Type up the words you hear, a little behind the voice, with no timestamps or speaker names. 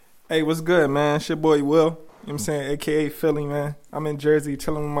Hey, what's good, man? It's your boy Will. You know what I'm saying? AKA Philly, man. I'm in Jersey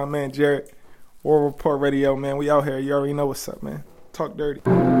chilling with my man Jared. War Report Radio, man. We out here. You already know what's up, man. Talk dirty.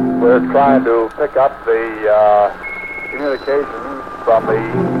 We're trying to pick up the communications from the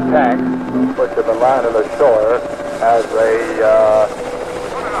tank, which have been landed on the shore as a...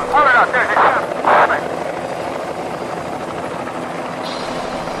 Hold it up, there, he's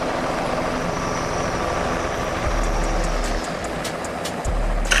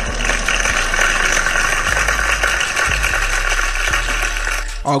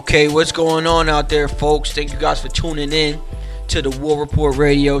Okay, what's going on out there, folks? Thank you guys for tuning in to the War Report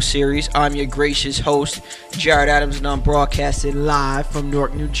Radio series. I'm your gracious host, Jared Adams, and I'm broadcasting live from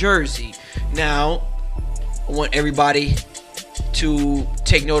Newark, New Jersey. Now, I want everybody to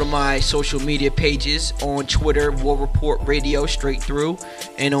take note of my social media pages on Twitter, War Report Radio, straight through,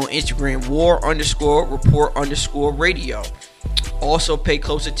 and on Instagram, War_Report_Radio. Also, pay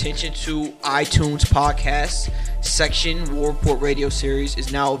close attention to iTunes podcasts section. War Report Radio series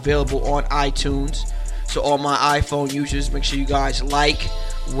is now available on iTunes. So all my iPhone users, make sure you guys like,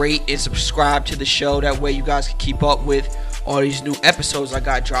 rate, and subscribe to the show. That way you guys can keep up with all these new episodes I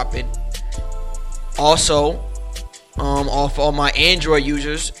got dropping. Also, for all my Android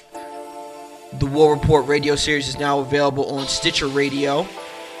users, the War Report Radio series is now available on Stitcher Radio.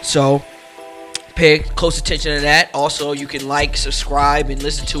 So pay close attention to that. Also, you can like, subscribe, and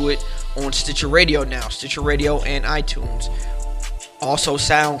listen to it on Stitcher Radio now. Stitcher Radio and iTunes. Also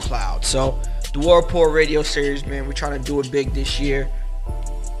SoundCloud. So the War Report Radio series, man, we're trying to do it big this year.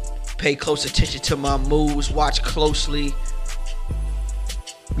 Pay close attention to my moves. Watch closely.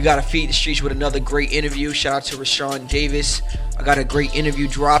 We got to feed the streets with another great interview. Shout out to Rashawn Davis. I got a great interview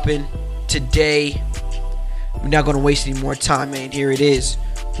dropping today. We're not going to waste any more time, man. Here it is.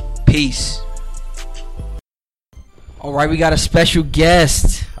 Peace. All right, we got a special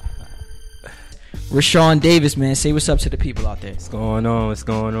guest. Rashawn Davis, man. Say what's up to the people out there. What's going on? What's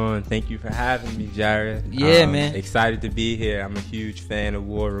going on? Thank you for having me, Jared. Yeah, man. Excited to be here. I'm a huge fan of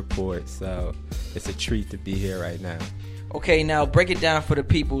War Report, so it's a treat to be here right now. Okay, now break it down for the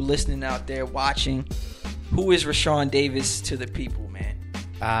people listening out there, watching. Who is Rashawn Davis to the people, man?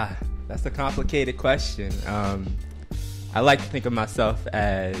 That's a complicated question. I like to think of myself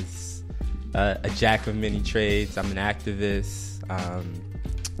as a jack of many trades. I'm an activist.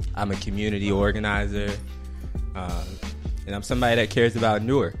 I'm a community organizer, and I'm somebody that cares about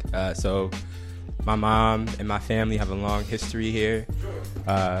Newark. So my mom and my family have a long history here.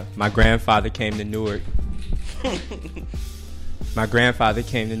 My grandfather came to Newark. My grandfather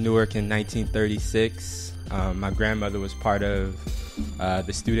came to Newark in 1936. My grandmother was part of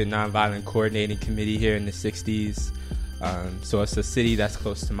the Student Nonviolent Coordinating Committee here in the 60s. So it's a city that's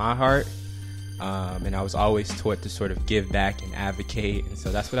close to my heart. And I was always taught to sort of give back and advocate. And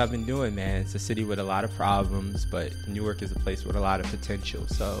so that's what I've been doing, man. It's a city with a lot of problems, but Newark is a place with a lot of potential.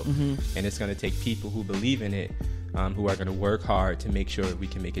 So, and it's going to take people who believe in it, who are going to work hard to make sure we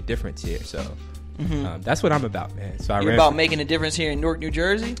can make a difference here. So that's what I'm about, man. So You're about making a difference here in Newark, New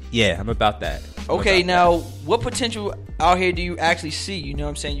Jersey? Yeah, I'm about that. Okay, now, what potential out here do you actually see? You know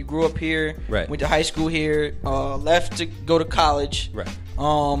what I'm saying? You grew up here, right. Went to high school here, left to go to college, right.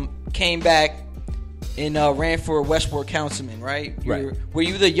 Came back, and ran for Westport councilman, right? Right. Were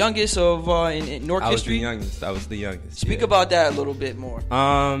you the youngest of in Newark history? I was the youngest. Speak about that a little bit more.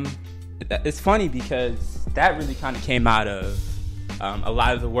 It's funny because that really kind of came out of a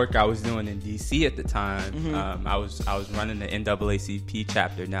lot of the work I was doing in D.C. at the time. I was running the NAACP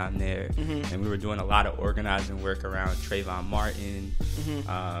chapter down there, and we were doing a lot of organizing work around Trayvon Martin,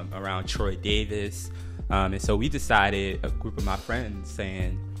 around Troy Davis, and so we decided, a group of my friends,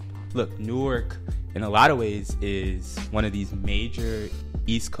 saying, look, Newark, in a lot of ways, is one of these major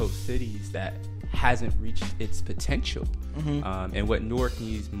East Coast cities that hasn't reached its potential. And what Newark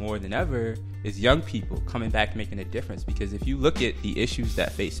needs more than ever is young people coming back making a difference. Because if you look at the issues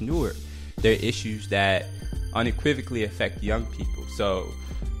that face Newark, they're issues that unequivocally affect young people. So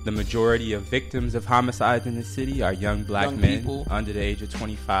the majority of victims of homicides in the city are young black men under the age of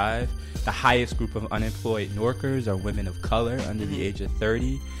 25. The highest group of unemployed Newarkers are women of color under the age of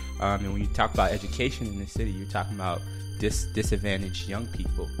 30. And when you talk about education in the city, you're talking about disadvantaged young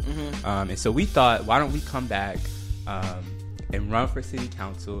people. And so we thought, why don't we come back and run for city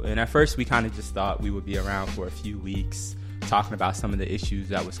council? And at first, we kind of just thought we would be around for a few weeks talking about some of the issues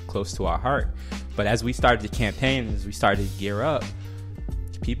that was close to our heart. But as we started the campaign, as we started to gear up,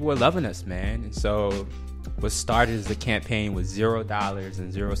 people were loving us, man. And so what started as a campaign with $0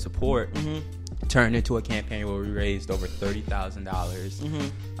 and zero support turned into a campaign where we raised over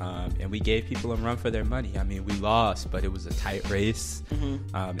 $30,000, and we gave people a run for their money. I mean, we lost, but it was a tight race,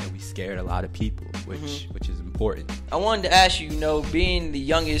 and we scared a lot of people, which is important. I wanted to ask you, being the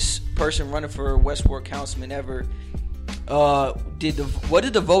youngest person running for West Ward councilman ever, what did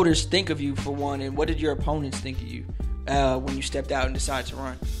the voters think of you, for one, and what did your opponents think of you when you stepped out and decided to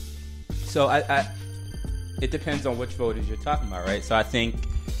run? So it depends on which voters you're talking about, right? So I think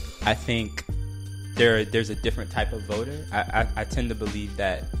there's a different type of voter. I tend to believe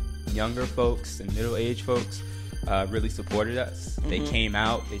that younger folks and middle-aged folks really supported us. They came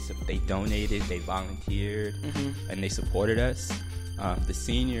out, they donated, they volunteered, and they supported us. The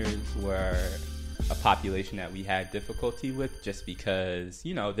seniors were a population that we had difficulty with, just because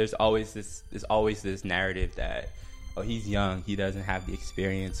there's always this narrative that, oh, he's young, he doesn't have the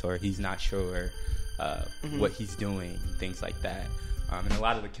experience, or he's not sure what he's doing, things like that. And a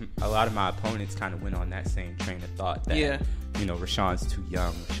lot of my opponents kind of went on that same train of thought that Rashawn's too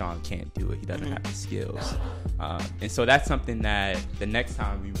young, Rashawn can't do it, he doesn't have the skills, and so that's something that the next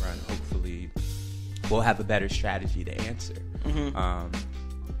time we run, hopefully we'll have a better strategy to answer.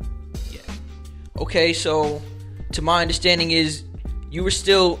 Okay, so to my understanding is you were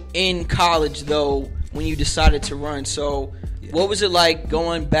still in college though when you decided to run. So what was it like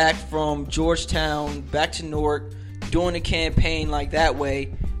going back from Georgetown back to Newark, doing a campaign like that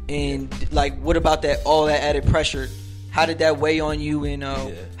way, and like what about all that added pressure? How did that weigh on you, and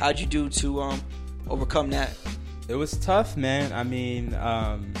how'd you do to overcome that? It was tough, man. I mean,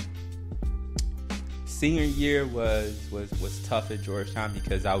 senior year was tough at Georgetown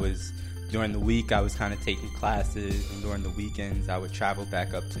because during the week I was kind of taking classes, and during the weekends I would travel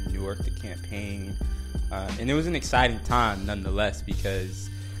back up to Newark to campaign, and it was an exciting time nonetheless because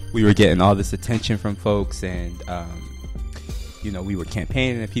we were getting all this attention from folks, and we were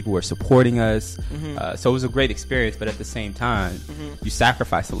campaigning and people were supporting us. So it was a great experience, but at the same time, you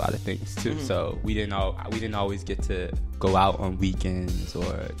sacrifice a lot of things too. So we didn't always get to go out on weekends,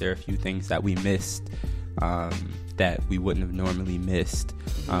 or there are a few things that we missed that we wouldn't have normally missed.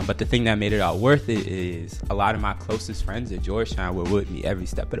 But the thing that made it all worth it is a lot of my closest friends at Georgetown were with me every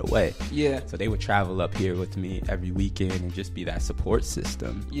step of the way. Yeah. So they would travel up here with me every weekend and just be that support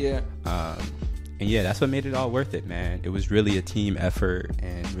system. Yeah. And yeah, that's what made it all worth it, man. It was really a team effort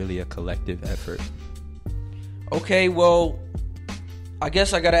and really a collective effort. Okay, well, I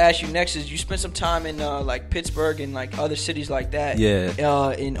guess I gotta ask you next is you spent some time in like Pittsburgh and like other cities like that.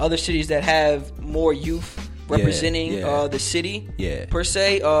 Yeah. In other cities that have more youth representing the city per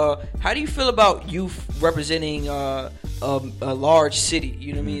se. How do you feel about youth representing a large city?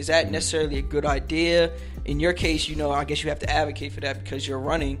 You know what I mean? Is that necessarily a good idea? In your case, I guess you have to advocate for that because you're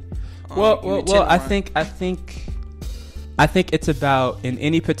running. I think it's about, in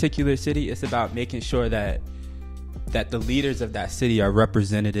any particular city, it's about making sure that the leaders of that city are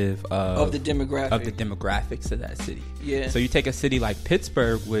representative of the demographics of that city. Yeah. So you take a city like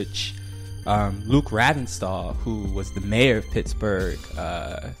Pittsburgh, which Luke Ravenstahl, who was the mayor of Pittsburgh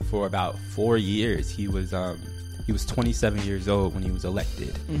for about 4 years, he was 27 years old when he was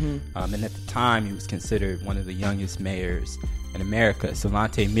elected, and at the time he was considered one of the youngest mayors in America.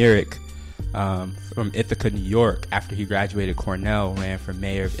 Savante Myrick from Ithaca, New York, after he graduated Cornell, ran for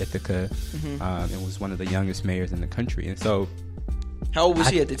mayor of Ithaca, and was one of the youngest mayors in the country. And so, how old was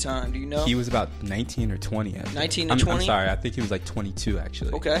he at the time? Do you know? He was about 19 or 20. 19 or 20? I'm sorry, I think he was like 22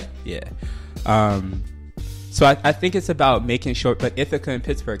 actually. Okay. Yeah. So I think it's about making sure, but Ithaca and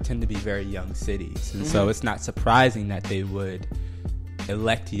Pittsburgh tend to be very young cities, and so it's not surprising that they would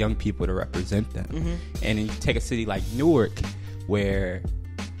elect young people to represent them. And you take a city like Newark, where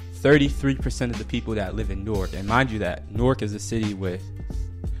 33% of the people that live in Newark, and mind you that Newark is a city with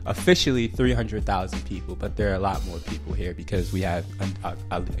officially 300,000 people, but there are a lot more people here because we have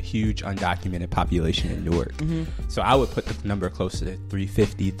a huge undocumented population in Newark. So I would put the number closer to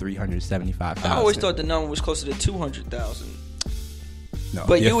 350, 375,000. I always thought the number was closer to 200,000. No,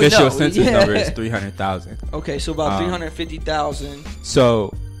 but the official census number is 300,000. Okay, so about 350,000.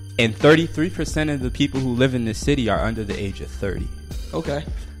 So, and 33% of the people who live in this city are under the age of 30. Okay.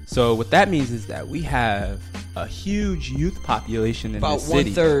 So what that means is that we have a huge youth population in this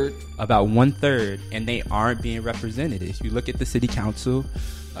city. About one third, and they aren't being represented. If you look at the city council,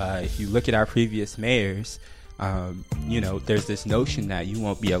 if you look at our previous mayors, there's this notion that you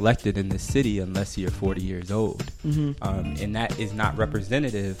won't be elected in this city unless you're 40 years old. And that is not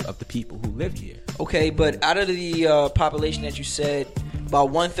representative of the people who live here. Okay, but out of the population that you said,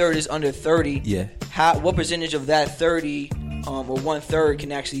 about one third is under 30. Yeah. What percentage of that 30 or one third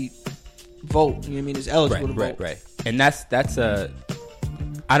can actually vote? You know what I mean? Is eligible to vote. Right. And that's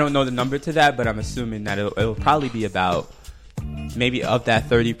I don't know the number to that, but I'm assuming that it'll probably be about, maybe of that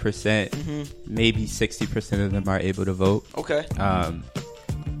 30%, maybe 60% of them are able to vote. Okay.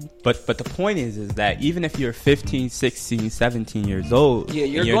 But the point is that even if you're 15, 16, 17 years old,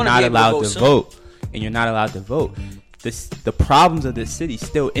 you're not allowed to vote, and you're not allowed to vote, the problems of this city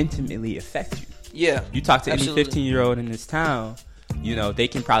still intimately affect you. Yeah. You talk to absolutely. any 15-year-old in this town, you know, they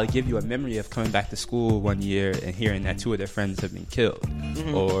can probably give you a memory of coming back to school one year and hearing that 2 of their friends have been killed.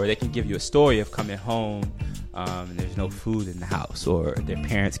 Or they can give you a story of coming home and there's no food in the house, or their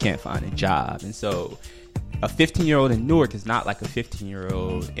parents can't find a job. And so a 15-year-old in Newark is not like a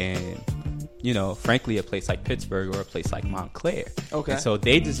 15-year-old in, you know, frankly, a place like Pittsburgh or a place like Montclair. Okay. And so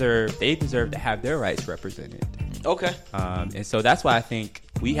they deserve to have their rights represented. Okay. And so that's why I think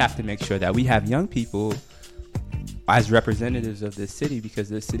we have to make sure that we have young people as representatives of this city, because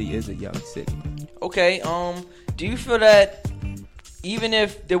this city is a young city. Okay. Do you feel that even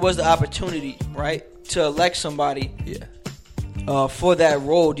if there was the opportunity, right, to elect somebody, for that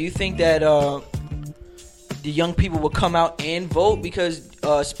role, do you think that the young people will come out and vote? Because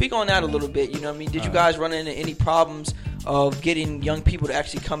speak on that a little bit. You know what I mean? Did you guys run into any problems of getting young people to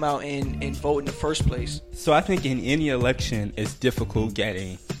actually come out and vote in the first place? So I think in any election, it's difficult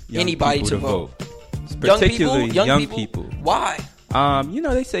getting anybody people to to vote. Particularly young people. Why? You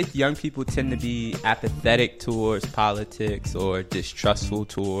know, they say young people tend to be apathetic towards politics or distrustful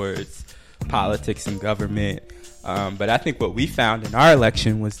towards politics and government. But I think what we found in our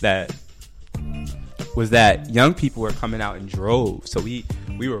election was that young people were coming out in droves. So we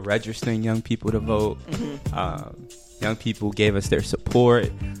were registering young people to vote. Young people gave us their support.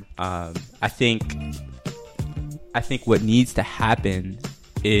 I think what needs to happen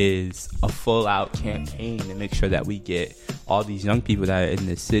is a full-out campaign to make sure that we get all these young people that are in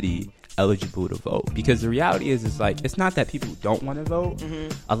this city eligible to vote. Because the reality is like, it's not that people don't want to vote.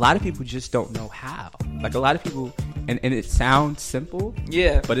 A lot of people just don't know how. Like, a lot of people, and it sounds simple,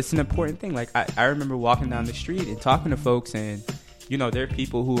 but it's an important thing. Like, I remember walking down the street and talking to folks, and you know, there are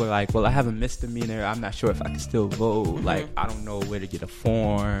people who are like, well, I have a misdemeanor, I'm not sure if I can still vote. Like, I don't know where to get a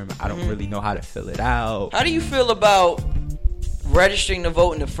form, I don't really know how to fill it out. How do you feel about registering to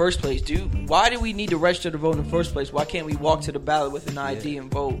vote in the first place? Why do we need to register to vote in the first place? Why can't we walk to the ballot with an ID and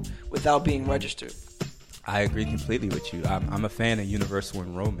vote without being registered? I agree completely with you. I'm a fan of universal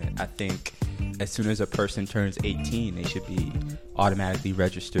enrollment. I think as soon as a person turns 18, they should be automatically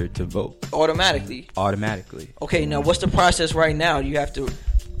registered to vote. Automatically. Okay, now what's the process right now? Do you have to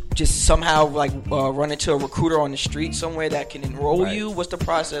just somehow run into a recruiter on the street somewhere that can enroll you? What's the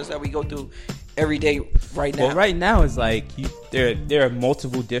process that we go through every day right now? Well, right now is like there are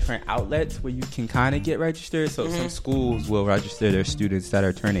multiple different outlets where you can kind of get registered. So some schools will register their students that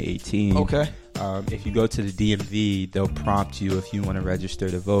are turning 18. Okay. If you go to the DMV, they'll prompt you if you want to register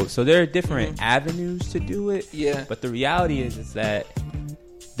to vote. So there are different avenues to do it. Yeah. But the reality is that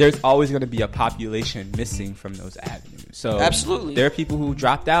there's always going to be a population missing from those avenues. So absolutely, there are people who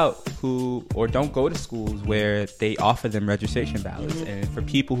dropped out or don't go to schools where they offer them registration ballots. And for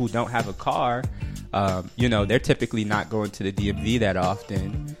people who don't have a car, you know, they're typically not going to the DMV that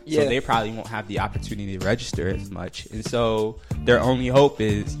often. So they probably won't have the opportunity to register as much. And so their only hope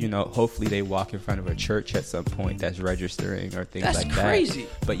is, you know, hopefully they walk in front of a church at some point that's registering or things like that. That's crazy.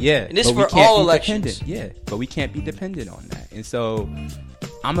 But and this for all elections. But we can't be dependent on that. And so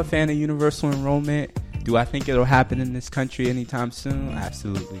I'm a fan of universal enrollment. Do I think it'll happen in this country anytime soon?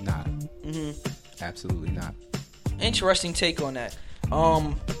 Absolutely not. Absolutely not. Interesting take on that.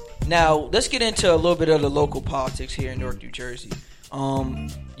 Now let's get into a little bit of the local politics here in Newark, New Jersey.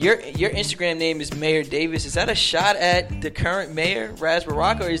 Your Instagram name is Mayor Davis. Is that a shot at the current mayor, Ras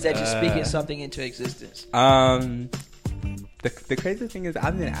Baraka, or is that just speaking something into existence? The crazy thing is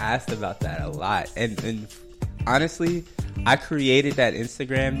I've been asked about that a lot, and honestly, I created that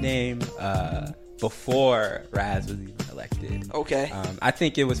Instagram name before Raz was even elected. Okay. I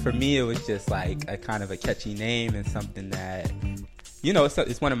think it was just like a kind of a catchy name and something that, you know,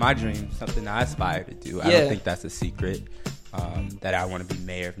 it's one of my dreams, something that I aspire to do. I don't think that's a secret, that I want to be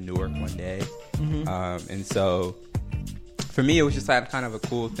mayor of Newark one day. And so for me, it was just like kind of a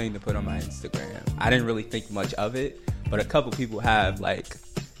cool thing to put on my Instagram. I didn't really think much of it, but a couple people have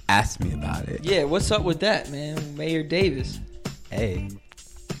asked me about it. Yeah, what's up with that, man? Mayor Davis. Hey.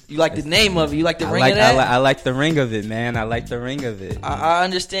 You like the name of it? You like the ring of that? I like the ring of it, man. I like the ring of it. I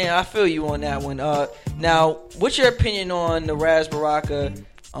understand. I feel you on that one. Now, what's your opinion on the Ras Baraka,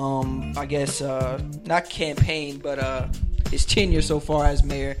 I guess, not campaign, but his tenure so far as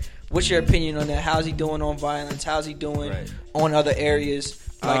mayor? What's your opinion on that? How's he doing on violence? How's he doing on other areas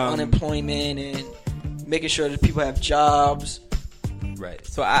like unemployment and making sure that people have jobs? Right.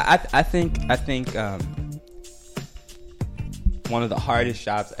 So I think one of the hardest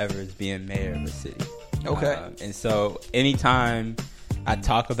jobs ever is being mayor of a city. Okay. And so anytime I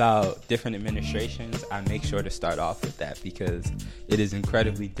talk about different administrations, I make sure to start off with that because it is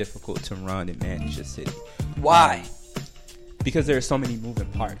incredibly difficult to run and manage a city. Why? Because there are so many moving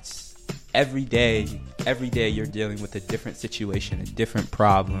parts. Every day you're dealing with a different situation, a different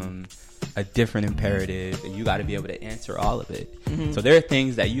problem, a different imperative, and you got to be able to answer all of it. Mm-hmm. So there are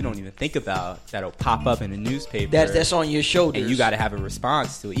things that you don't even think about that'll pop up in the newspaper. That's on your shoulders. And you got to have a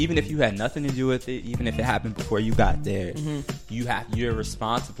response to it. Even if you had nothing to do with it, even if it happened before you got there, you're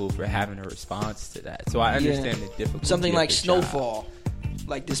responsible for having a response to that. So I understand the difficulty. Something like snowfall.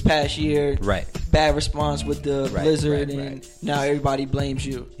 Like this past year, right? Bad response with the blizzard, and now everybody blames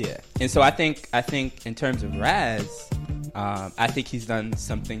you. Yeah, and so I think in terms of Raz, I think he's done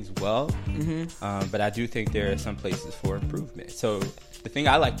some things well, but I do think there are some places for improvement. So the thing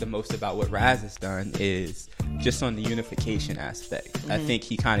I like the most about what Raz has done is just on the unification aspect. I think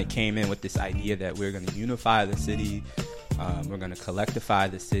he kind of came in with this idea that we're going to unify the city, we're going to collectivify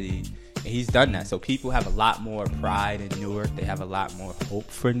the city. And he's done that. So people have a lot more pride in Newark. They have a lot more hope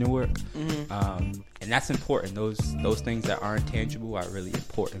for Newark. And that's important. Those things that aren't tangible are really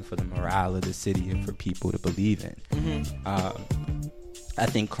important for the morale of the city and for people to believe in. I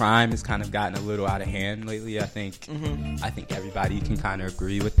think crime has kind of gotten a little out of hand lately. I think everybody can kind of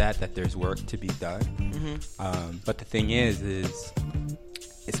agree with that there's work to be done. But the thing is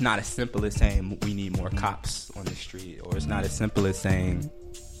it's not as simple as saying we need more cops on the street, or it's not as simple as saying,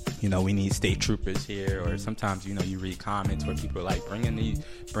 we need state troopers here, or sometimes, you read comments where people are like,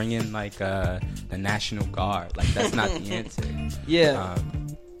 bring in like the National Guard. Like, that's not the answer. Yeah.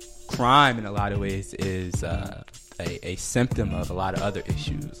 Crime in a lot of ways is a symptom of a lot of other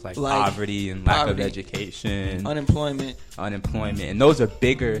issues like poverty and lack of education, unemployment, and those are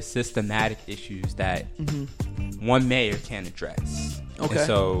bigger systematic issues that one mayor can't address. Okay. And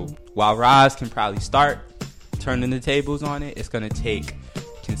so while Raz can probably start turning the tables on it, it's going to take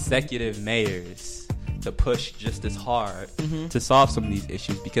consecutive mayors to push just as hard to solve some of these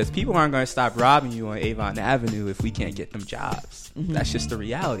issues, because people aren't going to stop robbing you on Avon Avenue if we can't get them jobs. That's just the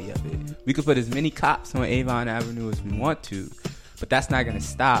reality of it. We could put as many cops on Avon Avenue as we want to, but that's not going to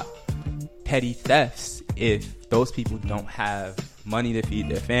stop petty thefts if those people don't have money to feed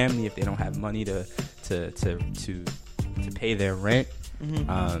their family, if they don't have money to pay their rent.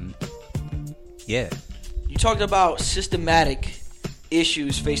 You talked about systematic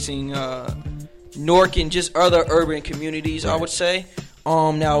issues facing Newark and just other urban communities, I would say.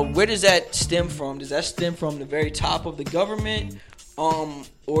 Now, where does that stem from? Does that stem from the very top of the government?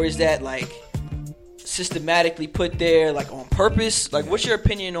 Or is that like systematically put there like on purpose? Like, what's your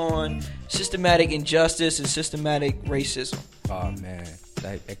opinion on systematic injustice and systematic racism? Oh man,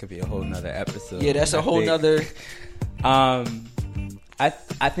 that could be a whole nother episode. Yeah, that's a whole nother.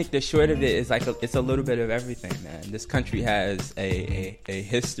 I think the short of it is like it's a little bit of everything, man. This country has a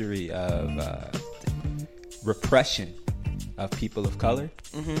history of repression of people of color,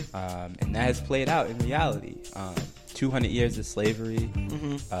 and that has played out in reality. 200 years of slavery,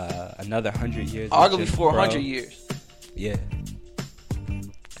 another 100 years. Arguably 400 years. Yeah.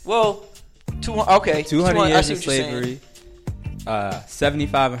 Well, 200 years of slavery,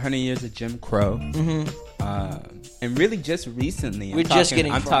 75, 100 years of Jim Crow. And really just recently,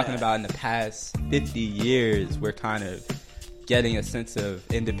 I'm talking about in the past 50 years, we're kind of getting a sense of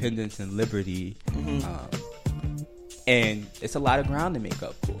independence and liberty. And it's a lot of ground to make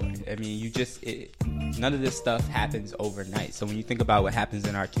up for. I mean, none of this stuff happens overnight. So when you think about what happens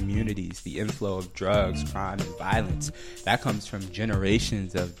in our communities, the inflow of drugs, crime, and violence, that comes from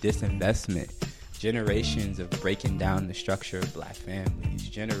generations of disinvestment, generations of breaking down the structure of black families,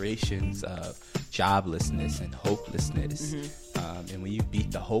 generations of joblessness and hopelessness. And when you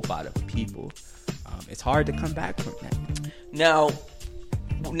beat the hope out of people, it's hard to come back from that. Now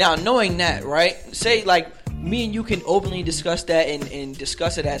knowing that, right? Say like me and you can openly discuss that and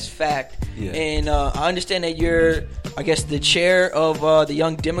discuss it as fact. Yeah. And I understand that you're, I guess, the chair of the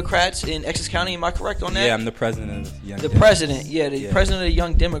Young Democrats in Essex County. Am I correct on that? Yeah, I'm the president of Young Democrats. President of the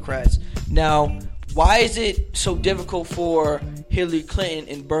Young Democrats. Now, why is it so difficult for Hillary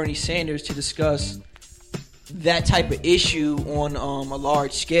Clinton and Bernie Sanders to discuss that type of issue on a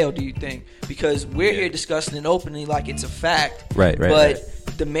large scale, do you think? Because we're here discussing it openly like it's a fact. Right. But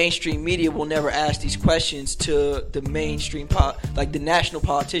the mainstream media will never ask these questions to the mainstream, like the national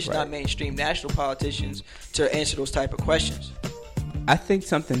politicians, not mainstream, national politicians, to answer those type of questions. I think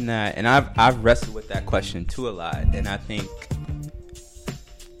something that, and I've wrestled with that question too a lot, and I think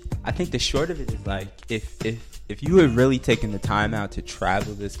the short of it is like if if you have really taken the time out to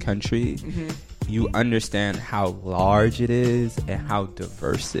travel this country, you understand how large it is and how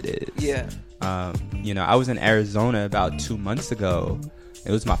diverse it is. Yeah. You know, I was in Arizona about 2 months ago.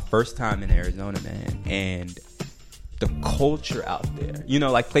 It was my first time in Arizona, man, and the culture out there, you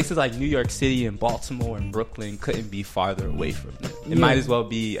know, like places like New York City and Baltimore and Brooklyn couldn't be farther away from them. It might as well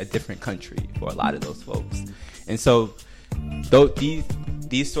be a different country for a lot of those folks. And so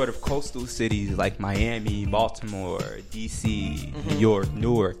these sort of coastal cities like Miami, Baltimore, DC, New York,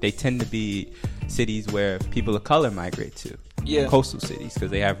 Newark, they tend to be cities where people of color migrate to. Yeah. Coastal cities,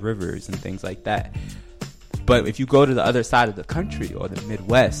 because they have rivers and things like that. But if you go to the other side of the country, or the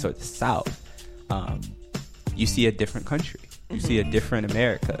Midwest or the South, you see a different country. You see a different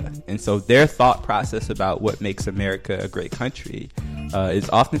America. And so their thought process about what makes America a great country is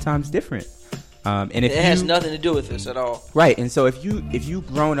oftentimes different. And if it has nothing to do with this at all. Right. And so if you've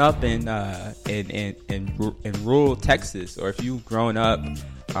grown up in rural Texas, or if you've grown up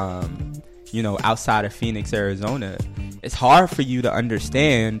you know, outside of Phoenix, Arizona, it's hard for you to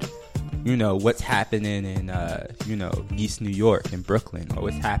understand, you know, what's happening in, you know, East New York and Brooklyn, or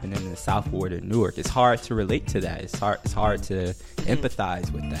what's happening in the South Ward of Newark. It's hard to relate to that. It's hard to empathize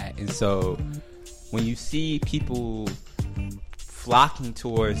with that. And so when you see people flocking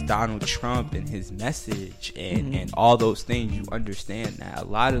towards Donald Trump and his message and all those things, you understand that a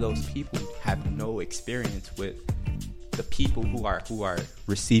lot of those people have no experience with the people who are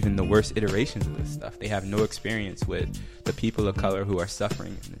receiving the worst iterations of this stuff. They have no experience with the people of color who are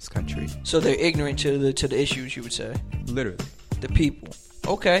suffering in this country. So they're ignorant to the issues, you would say. Literally. The people.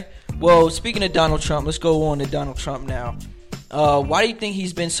 Okay. Well, speaking of Donald Trump, let's go on to Donald Trump now. Why do you think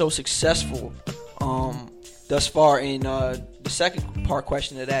he's been so successful thus far? In the second part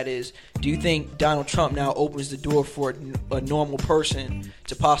question to that is, do you think Donald Trump now opens the door for a normal person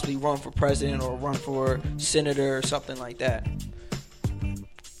to possibly run for president or run for senator or something like that?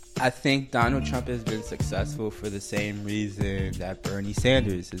 I think Donald Trump has been successful for the same reason that Bernie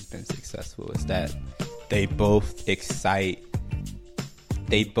Sanders has been successful, is that they both excite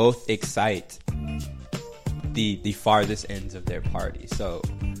the farthest ends of their party. So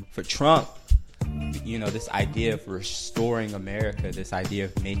for Trump, you know, this idea of restoring America, this idea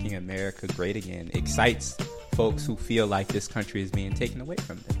of making America great again, excites folks who feel like this country is being taken away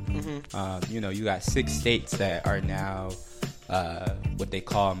from them. You know, you got 6 states that are now what they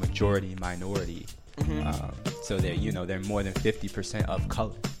call majority minority. So they're, you know, they're more than 50% of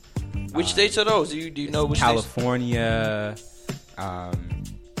color. Which states are those? Do you know which California,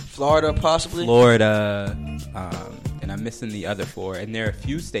 Florida, possibly? Florida, and I'm missing the other 4. And there are a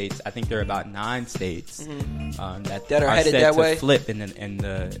few states, I think there are about 9 states that are headed set that to way? flip in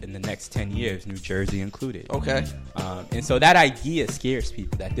the next 10 years, New Jersey included. Okay. And so that idea scares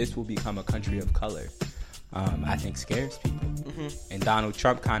people, that this will become a country of color. I think scares people. And Donald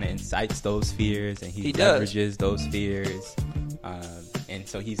Trump kind of incites those fears, and he leverages those fears. And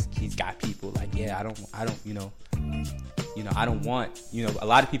so he's got people like, yeah, I don't, I don't want, a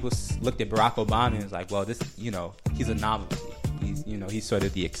lot of people looked at Barack Obama and was like, well, this, he's a novelty. He's sort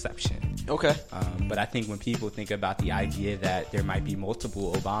of the exception. Okay. But I think when people think about the idea that there might be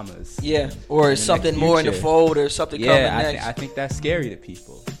multiple Obamas. Yeah. Or something more in the fold, or something coming next. I think that's scary to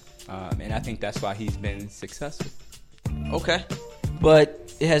people. And I think that's why he's been successful. Okay.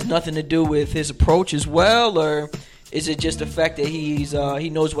 But it has nothing to do with his approach as well, or is it just the fact that he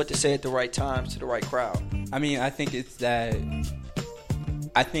knows what to say at the right times to the right crowd? I mean, I think it's that.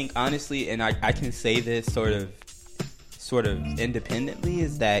 I think honestly, and I can say this sort of independently,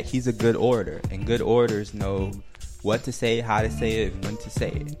 is that he's a good orator, and good orators know what to say, how to say it, and when to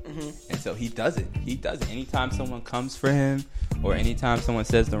say it. And so he does it. Anytime someone comes for him, or anytime someone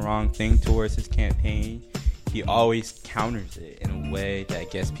says the wrong thing towards his campaign, he always counters it in a way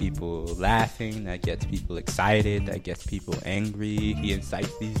that gets people laughing, that gets people excited, that gets people angry. He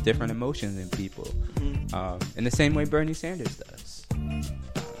incites these different emotions in people, in the same way Bernie Sanders does.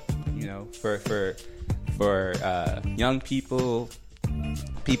 For young people,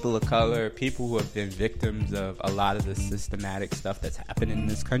 people of color, people who have been victims of a lot of the systematic stuff that's happening in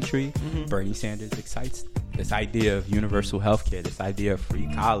this country, Bernie Sanders excites this idea of universal health care, this idea of free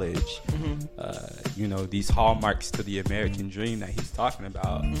college, these hallmarks to the American dream that he's talking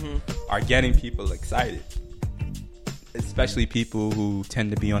about are getting people excited, especially people who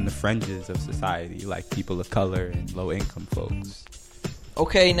tend to be on the fringes of society, like people of color and low-income folks.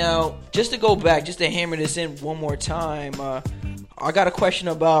 Okay, now, just to go back, just to hammer this in one more time, I got a question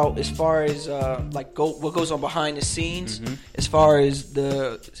about as far as what goes on behind the scenes, as far as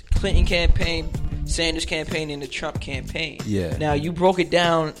the Clinton campaign Sanders campaign and the Trump campaign. Yeah. Now, you broke it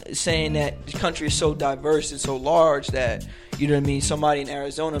down saying that the country is so diverse and so large that, you know what I mean, somebody in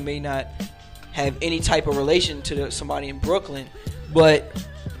Arizona may not have any type of relation to somebody in Brooklyn. But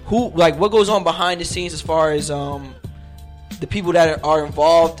what goes on behind the scenes as far as the people that are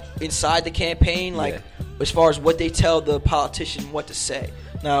involved inside the campaign, as far as what they tell the politician what to say?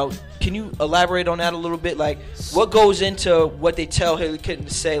 Now, can you elaborate on that a little bit? Like, what goes into what they tell Hillary Clinton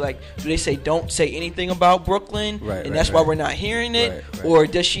to say? Like, do they say don't say anything about Brooklyn, and that's why we're not hearing it? Right. Or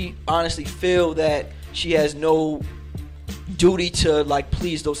does she honestly feel that she has no duty to, like,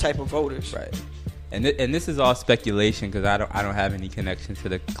 please those type of voters? Right. And this is all speculation because I don't have any connection to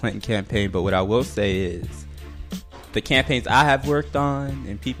the Clinton campaign. But what I will say is the campaigns I have worked on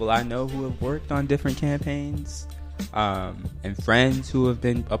and people I know who have worked on different campaigns, and friends who have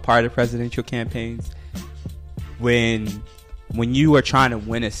been a part of presidential campaigns, when you are trying to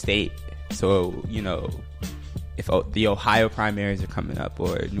win a state, so, you know, if the Ohio primaries are coming up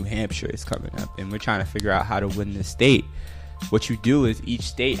or New Hampshire is coming up and we're trying to figure out how to win this state, what you do is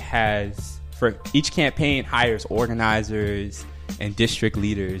each campaign hires organizers and district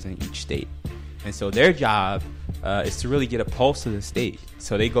leaders in each state. And so their job is to really get a pulse of the state.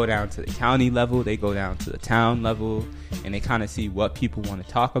 So they go down to the county level, they go down to the town level, and they kind of see what people want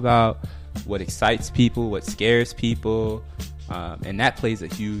to talk about, what excites people, what scares people. And that plays a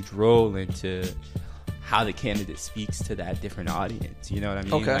huge role into how the candidate speaks to that different audience. You know what I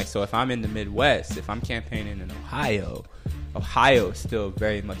mean? Okay. Like, so if I'm in the Midwest, if I'm campaigning in Ohio is still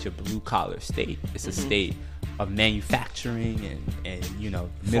very much a blue-collar state. It's a state of manufacturing and you know,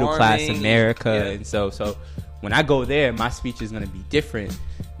 middle-class America. Yeah. And so when I go there, my speech is going to be different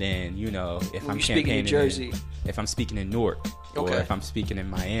than, you know, if I'm campaigning in Jersey. If I'm speaking in Newark, okay, or if I'm speaking in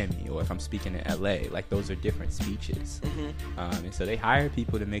Miami, or if I'm speaking in LA. Like, those are different speeches. And so they hire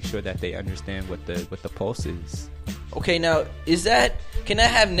people to make sure that they understand what the pulse is. Okay, now can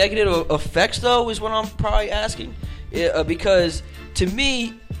that have negative effects though? Is what I'm probably asking, because to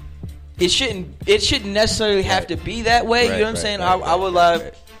me, it shouldn't necessarily have to be that way. You know what I'm saying? I would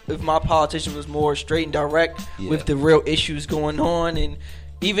love if my politician was more straight and direct with the real issues going on, and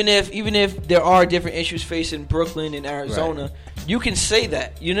even if there are different issues facing Brooklyn and Arizona, you can say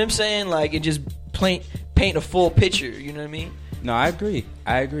that. You know what I'm saying? Like, and just paint a full picture. You know what I mean? No, I agree.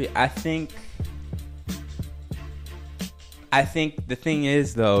 I think the thing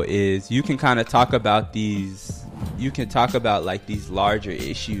is, though, is you can kind of talk about these. You can talk about, like, these larger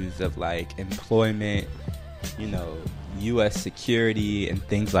issues of, like, employment, you know, U.S. security and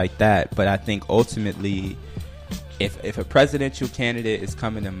things like that. But I think ultimately, if a presidential candidate is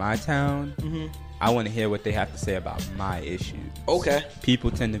coming to my town, I want to hear what they have to say about my issues. Okay. People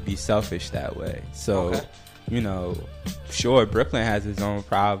tend to be selfish that way. So, you know, sure, Brooklyn has its own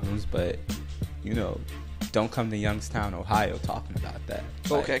problems, but, you know, don't come to Youngstown, Ohio talking about that.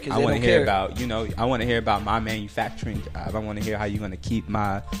 Like, okay, because I want to hear about, you know, I want to hear about my manufacturing job. I want to hear how you're going to keep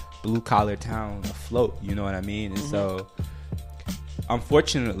my blue collar town afloat. You know what I mean? And so,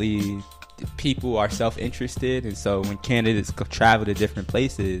 unfortunately, people are self-interested, and so when candidates travel to different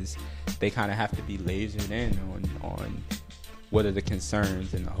places, they kind of have to be lasered in on what are the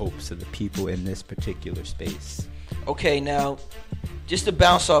concerns and the hopes of the people in this particular space. Okay, now, just to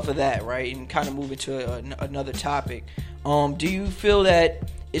bounce off of that, right, and kind of move into another topic, do you feel that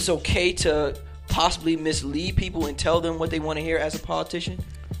it's okay to possibly mislead people and tell them what they want to hear as a politician?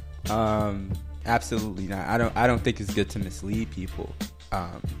 Absolutely not. I don't think it's good to mislead people.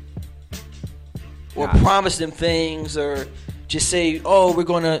 Or promise them things, or just say, "Oh, we're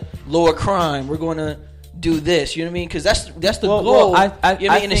going to lower crime. We're going to do this." You know what I mean? Because that's the goal. Well, you know what I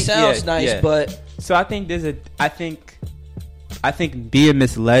mean? And it sounds nice, but so I think I think being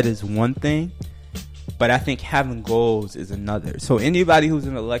misled is one thing, but I think having goals is another. So anybody who's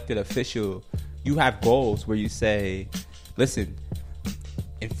an elected official, you have goals where you say, "Listen,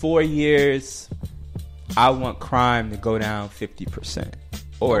 in 4 years, I want crime to go down 50%.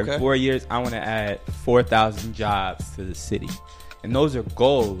 Or in 4 years, I want to add 4,000 jobs to the city." And those are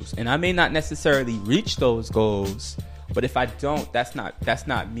goals. And I may not necessarily reach those goals, but if I don't, that's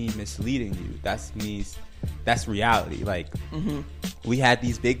not me misleading you. That's reality. Like, we had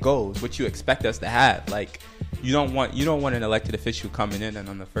these big goals, which you expect us to have. Like, you don't want an elected official coming in and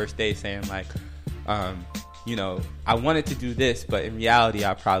on the first day saying, like, you know, I wanted to do this, but in reality,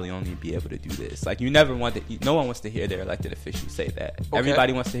 I'll probably only be able to do this. Like, no one wants to hear their elected officials say that. Okay.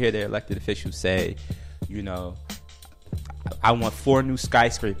 Everybody wants to hear their elected officials say, you know, I want 4 new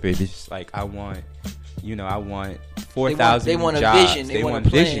skyscrapers. Like, I want 4,000 They want a jobs. vision. They want want a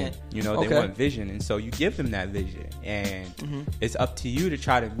plan. vision. You know, Okay. they want vision. And so you give them that vision. And it's up to you to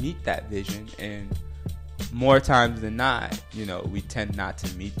try to meet that vision. And more times than not, you know, we tend not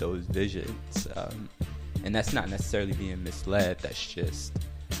to meet those visions. And that's not necessarily being misled. That's just,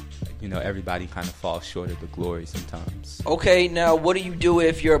 you know, everybody kind of falls short of the glory sometimes. Okay, now what do you do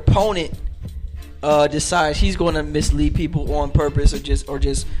if your opponent decides he's going to mislead people on purpose, or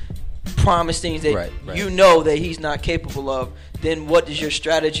just promise things that Right. you know that he's not capable of? Then what does your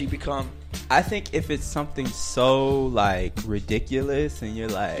strategy become? I think if it's something so like ridiculous and you're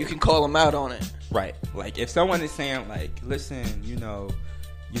like, You can call him out on it. right, like if someone is saying like, listen, you know,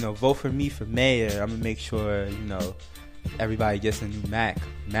 vote for me for mayor, I'm gonna make sure, you know, everybody gets a new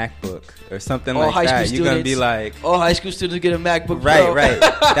MacBook or something All high like that. school You're gonna students- be like, All high school students get a MacBook right, Pro. right.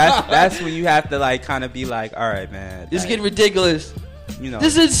 That's when you have to like kind of be like, all right, man, This is like, getting ridiculous. you know,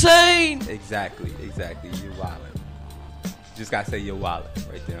 This is insane. exactly. You're wildin'. Just gotta say you're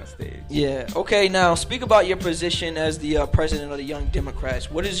wildin' right there on stage. Yeah. Okay. Now, speak about your position as the president of the Young Democrats.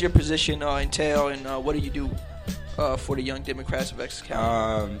 What does your position entail, and what do you do for the Young Democrats of Essex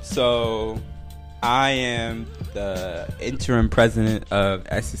County? So I am the interim president of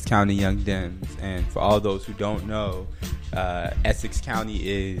Essex County Young Dems, and for all those who don't know, Essex County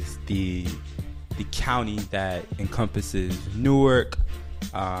is the county that encompasses Newark,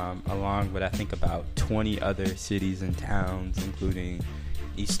 along with I think about 20 other cities and towns, including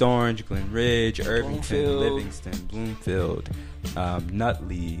East Orange, Glen Ridge, Irvington, Bloomfield. Livingston, Bloomfield,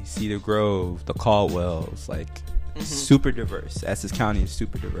 Nutley, Cedar Grove, the Caldwells, like super diverse. Essex County is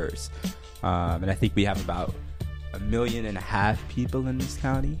super diverse. And I think we have about 1.5 million people in this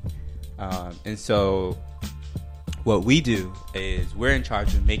county. And so what we do is we're in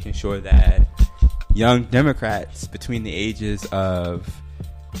charge of making sure that young Democrats between the ages of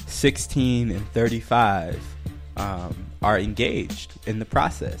 16 and 35 are engaged in the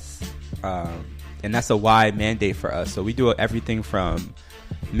process. And that's a wide mandate for us. So we do everything from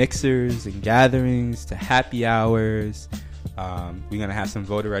mixers and gatherings to happy hours. We're going to have some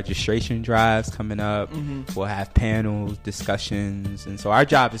voter registration drives coming up. We'll have panels, discussions. And so our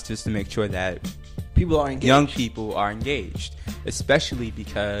job is just to make sure that People are engaged. young people are engaged, especially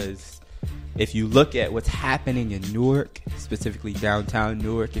because if you look at what's happening in Newark, specifically downtown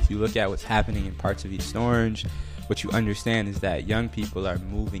Newark, if you look at what's happening in parts of East Orange, what you understand is that young people are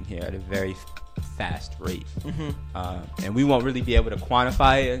moving here at a very fast rate. And we won't really be able to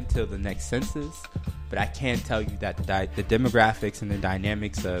quantify it until the next census, but I can tell you that the demographics and the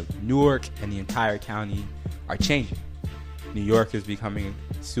dynamics of Newark and the entire county are changing. New York is becoming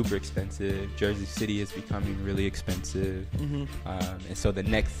super expensive. Jersey City is becoming really expensive. And so the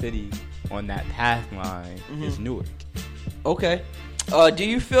next city on that path line is Newark. Okay. Do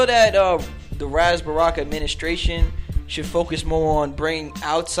you feel that the Ras Baraka administration should focus more on bringing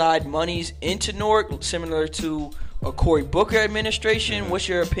outside monies into Newark, similar to a Cory Booker administration? What's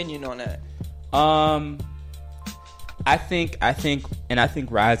your opinion on that? I think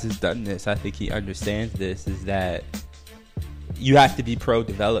Raz has done this. I think he understands this, is that you have to be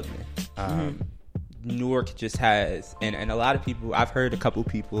pro-development. Newark just has, and a lot of people, I've heard a couple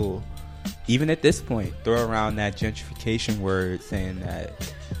people, even at this point, throw around that gentrification word, saying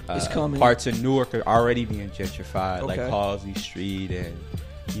that It's coming. parts of Newark are already being gentrified, like Okay. Halsey Street and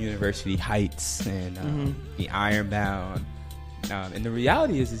University Heights and the Ironbound. And the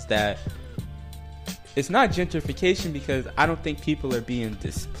reality is that it's not gentrification, because I don't think people are being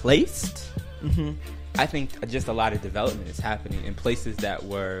displaced. I think just a lot of development is happening in places that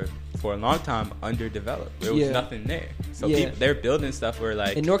were, for a long time, underdeveloped. There was Yeah. nothing there. So Yeah. people, they're building stuff where,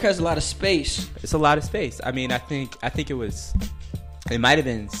 like, And Newark has a lot of space. it's a lot of space. I mean, I think it might have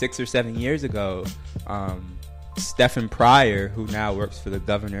been 6 or 7 years ago. Stephen Pryor, who now works for the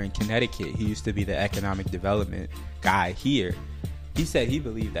governor in Connecticut, he used to be the economic development guy here. He said he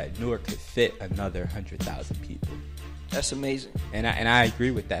believed that Newark could fit another 100,000 people. That's amazing. And I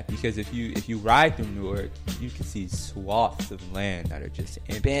agree with that, because if you ride through Newark, you can see swaths of land that are just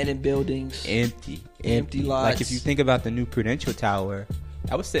empty. Abandoned buildings. Empty lots. Like if you think about the new Prudential Tower,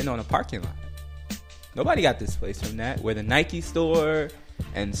 that was sitting on a parking lot. Nobody got displaced from that. Where the Nike store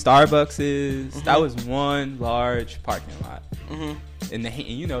and Starbucks is, that was one large parking lot. And the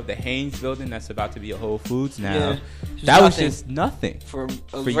Haynes building that's about to be a Whole Foods now, Yeah. that was Nothing. just nothing For a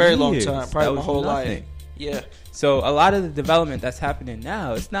for very long years. time. That Probably my was whole nothing. life. Yeah. So a lot of the development that's happening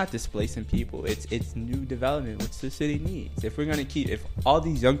now, it's not displacing people. It's new development, which the city needs. If all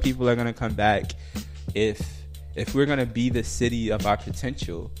these young people are gonna come back, if we're gonna be the city of our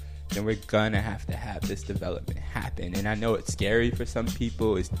potential, then we're gonna have to have this development happen. And I know it's scary for some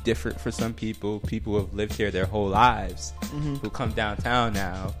people, it's different for some people. People who have lived here their whole lives who come downtown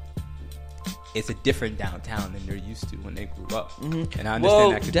now, it's a different downtown than they're used to when they grew up. And I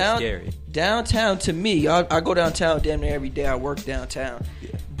understand that could be scary. Downtown, to me, I go downtown damn near every day. I work downtown.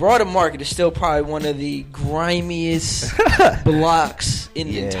 Broader Market is still probably one of the grimiest blocks in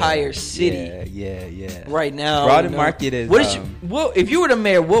the entire city. Yeah. Right now, Broader Market is. If you were the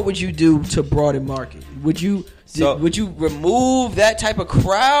mayor, what would you do to Broader Market? Would you remove that type of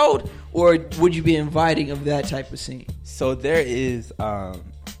crowd, or would you be inviting of that type of scene? So there's a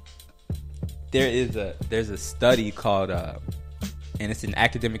study called and it's an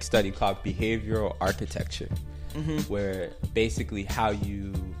academic study called behavioral architecture, where basically how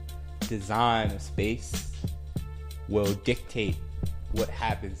you design a space will dictate what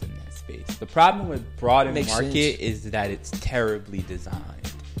happens in that space. The problem with Broader Market is that it's terribly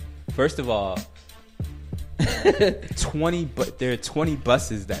designed. First of all, there are 20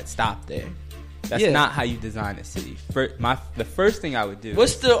 buses that stop there. That's not how you design a city. The first thing I would do.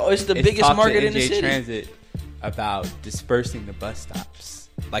 It's the biggest market in the city. Transit about dispersing the bus stops.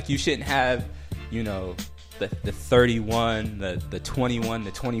 Like, you shouldn't have, the 31, the 21,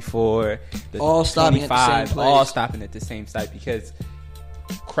 the 24, the all 25, all stopping at the same site, because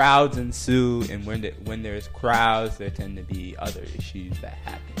crowds ensue, and when there's crowds, there tend to be other issues that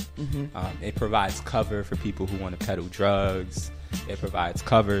happen. It provides cover for people who want to peddle drugs. It provides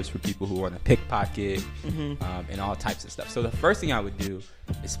covers for people who want to pickpocket, and all types of stuff. So the first thing I would do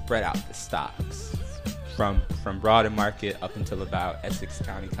is spread out the stops from Broader Market up until about Essex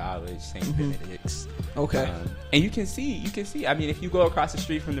County College, St. Benedict's. Okay. And you can see. I mean, if you go across the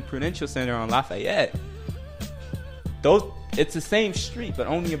street from the Prudential Center on Lafayette, it's the same street, but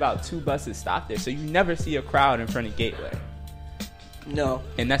only about 2 buses stop there. So you never see a crowd in front of Gateway. No.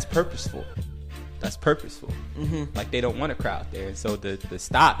 And that's purposeful. Like, they don't want a crowd there. And so the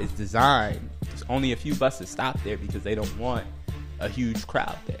stop is designed. There's only a few buses stop there because they don't want a huge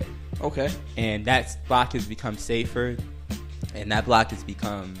crowd there. Okay. And that block has become safer. And that block has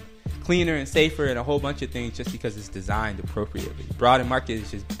become cleaner and safer and a whole bunch of things just because it's designed appropriately. Broader Market is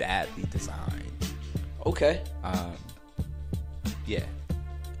just badly designed. Okay. Yeah.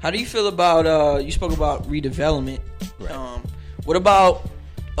 How do you feel about, you spoke about redevelopment. Right. What about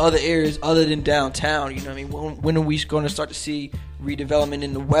other areas other than downtown? You know what I mean? When are we going to start to see redevelopment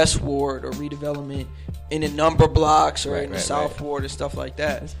in the West Ward, or redevelopment in the number blocks, or in the South Ward, and stuff like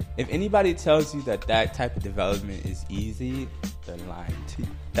that? If anybody tells you that type of development is easy, they're lying to you.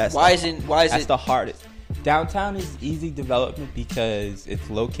 That's the hardest. Downtown is easy development because it's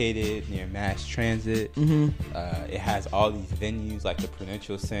located near mass transit. It has all these venues like the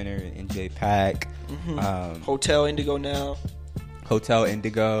Prudential Center and NJ Pack. Hotel Indigo now.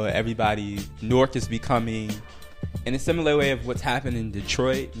 Newark is becoming, in a similar way of what's happened in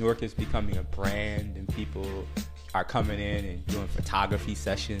Detroit, Newark is becoming a brand, and people are coming in and doing photography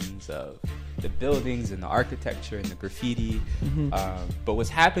sessions of the buildings and the architecture and the graffiti. But what's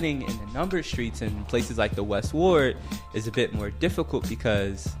happening in the number streets and places like the West Ward is a bit more difficult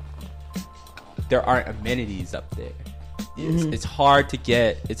because there aren't amenities up there. It's hard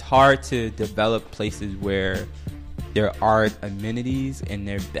to develop places where there aren't amenities and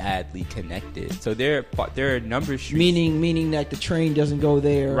they're badly connected. So there are number streets. Meaning that the train doesn't go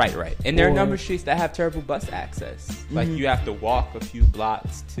there. Right. And there are number streets that have terrible bus access. Like, you have to walk a few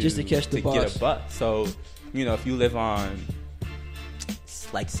blocks just to catch the bus. Get a bus. So, if you live on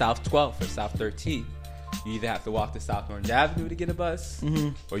like South 12th or South 13th, you either have to walk to South Orange Avenue to get a bus,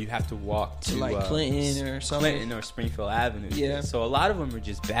 or you have to walk to like Clinton or something. Clinton or Springfield Avenue. Yeah. So a lot of them are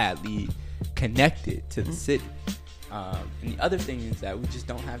just badly connected to the city. And the other thing is that we just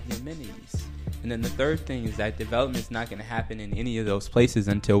don't have the amenities. And then the third thing is that development is not going to happen in any of those places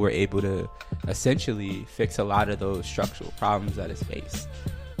until we're able to essentially fix a lot of those structural problems that is faced.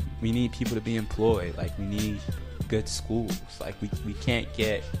 We need people to be employed. Like, we need good schools. Like, we can't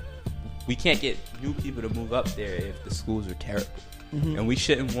get new people to move up there if the schools are terrible. And we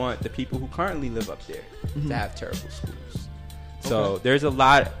shouldn't want the people who currently live up there to have terrible schools. So there's a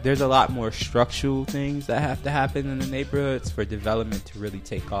lot more structural things that have to happen in the neighborhoods for development to really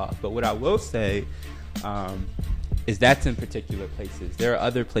take off. But what I will say is that's in particular places. There are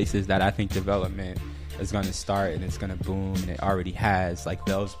other places that I think development is going to start and it's going to boom, and it already has, like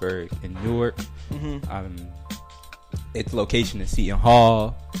Wellsburg in Newark. Its location in Seton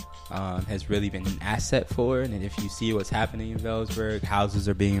Hall has really been an asset for it. And if you see what's happening in Wellsburg, houses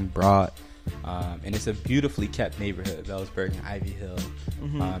are being brought. And it's a beautifully kept neighborhood, Wellsburg and Ivy Hill.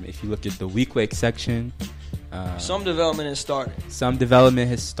 If you look at the Weequahic section, Some development has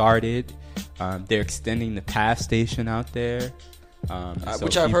started. They're extending the PATH station out there.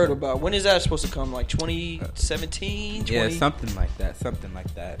 Which I've heard about. When is that supposed to come? Like 2017? Yeah, something like that.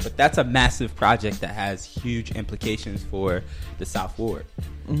 But that's a massive project that has huge implications for the South Ward.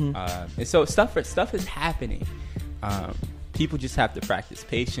 And so stuff is happening. People just have to practice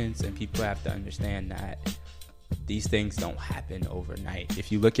patience, and people have to understand that these things don't happen overnight.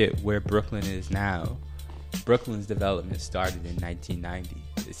 If you look at where Brooklyn is now, Brooklyn's development started in 1990.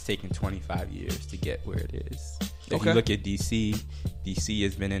 It's taken 25 years to get where it is. If you look at DC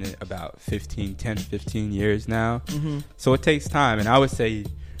has been in it about 10, 15 years now. So it takes time. And I would say,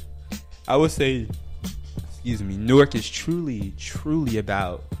 Newark is truly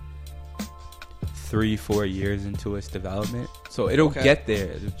about 3-4 years into its development. So it'll get there.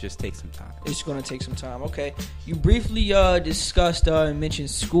 It'll just take some time. It's going to take some time. Okay. You briefly discussed and mentioned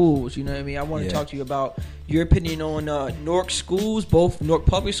schools. You know what I mean? I want to talk to you about your opinion on Newark schools, both Newark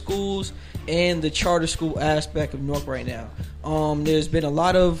public schools and the charter school aspect of Newark right now. There's been a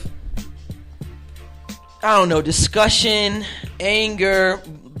lot of, discussion, anger,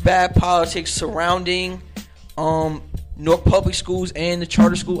 bad politics surrounding Newark public schools and the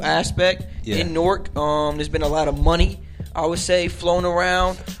charter school aspect in Newark. There's been a lot of money, I would say, flown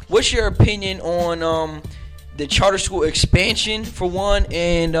around. What's your opinion on the charter school expansion, for one,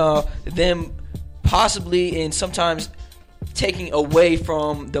 and them possibly and sometimes taking away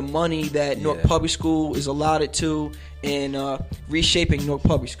from the money that Newark Public School is allotted to, and reshaping Newark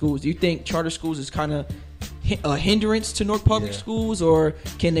Public Schools? Do you think charter schools is kind of a hindrance to Newark Public Schools, or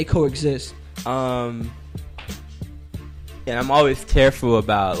can they coexist? And I'm always careful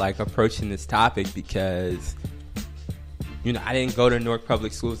about approaching this topic because I didn't go to Newark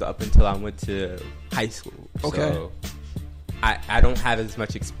Public Schools up until I went to high school. So I don't have as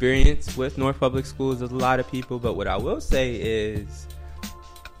much experience with Newark Public Schools as a lot of people, but what I will say is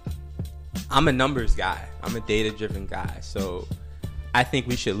I'm a numbers guy. I'm a data-driven guy. So I think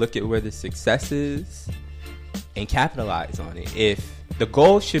we should look at where the success is and capitalize on it. If the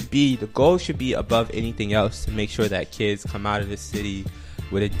goal should be above anything else to make sure that kids come out of the city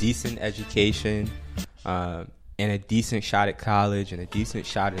with a decent education, and a decent shot at college and a decent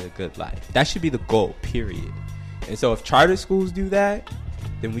shot at a good life. That should be the goal, period. And so if charter schools do that,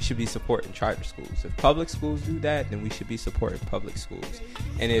 then we should be supporting charter schools. If public schools do that, then we should be supporting public schools.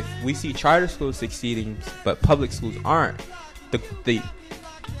 And if we see charter schools succeeding but public schools aren't, the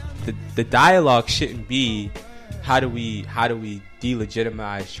dialogue shouldn't be how do we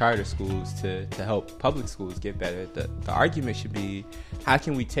delegitimize charter schools to help public schools get better. The argument should be, how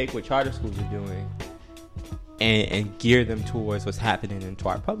can we take what charter schools are doing and gear them towards what's happening into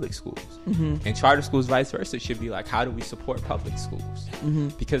our public schools. And charter schools, vice versa, should be how do we support public schools?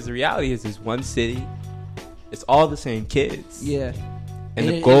 Because the reality is one city, it's all the same kids. Yeah. And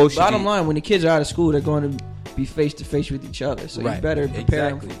the goal should bottom line, when the kids are out of school, they're going to be face to face with each other. So you better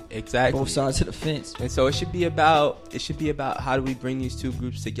prepare them for both sides of the fence. And so it should be about how do we bring these two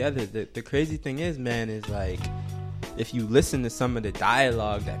groups together. The crazy thing is, man, is if you listen to some of the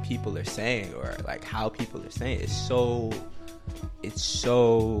dialogue that people are saying, or how people are saying, it's so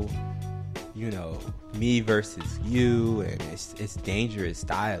me versus you, and it's dangerous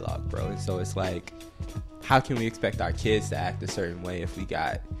dialogue, bro. And so it's how can we expect our kids to act a certain way if we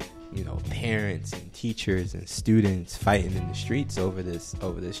got parents and teachers and students fighting in the streets over this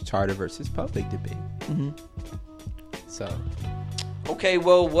charter versus public debate? So okay,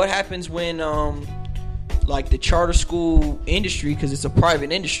 well, what happens when the charter school industry, because it's a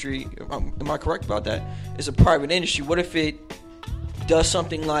private industry, am I correct about that? It's a private industry. What if it does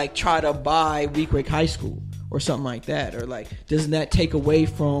something like try to buy Weequahic High School or something like that? Or doesn't that take away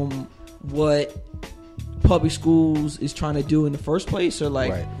from what public schools is trying to do in the first place? Or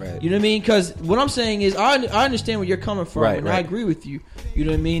right. You know what I mean? Because what I'm saying is I understand where you're coming from, and I agree with you. You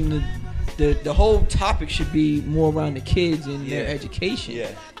know what I mean? The whole topic should be more around the kids and their education.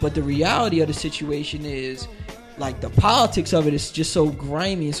 Yeah. But the reality of the situation is, the politics of it is just so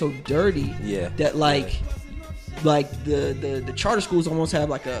grimy and so dirty that the charter schools almost have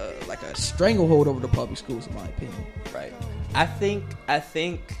like a stranglehold over the public schools, in my opinion. Right. I think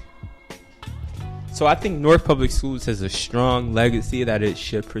Newark Public Schools has a strong legacy that it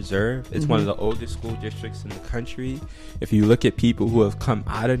should preserve. It's one of the oldest school districts in the country. If you look at people who have come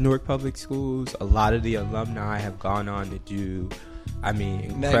out of Newark Public Schools, a lot of the alumni have gone on to do,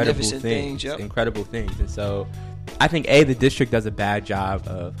 incredible things. Incredible things. And so I think, the district does a bad job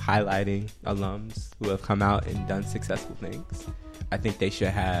of highlighting alums who have come out and done successful things. I think they should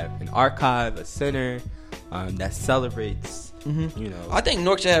have an archive, a center that celebrates You know, I think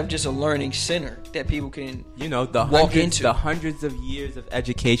Newark should have just a learning center that people can, the walk into. the hundreds of years of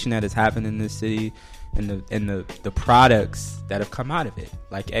education that has happened in this city, and the products that have come out of it,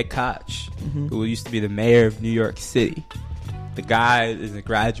 like Ed Koch, who used to be the mayor of New York City. The guy is a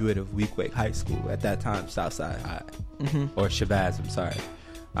graduate of Weequahic High School at that time, Southside High, or Shabazz. I'm sorry.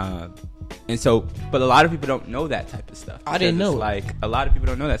 And so, but a lot of people don't know that type of stuff. I didn't know. Like, a lot of people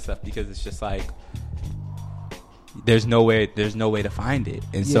don't know that stuff because it's just like there's no way to find it.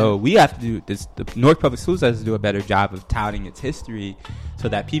 And so we have to do this. The Newark Public Schools has to do a better job of touting its history so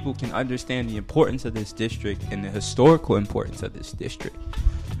that people can understand the importance of this district and the historical importance of this district.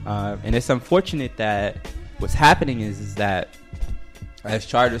 And it's unfortunate that what's happening is that as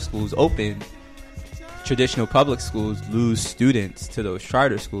charter schools open, traditional public schools lose students to those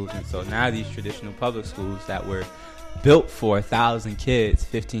charter schools. And so now these traditional public schools that were built for 1,000 kids,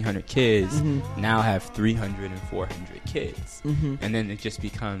 1,500 kids, now have 300 and 400 kids. And then it just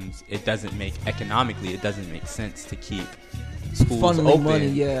becomes, it doesn't make sense to keep schools Funneling open.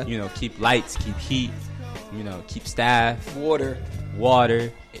 money, Keep lights, keep heat, keep staff, water.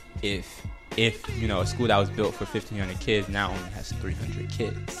 If a school that was built for 1,500 kids now only has 300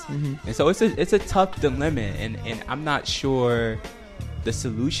 kids. And so it's a tough dilemma, and I'm not sure the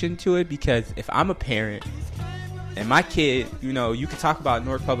solution to it, because if I'm a parent and my kid, you can talk about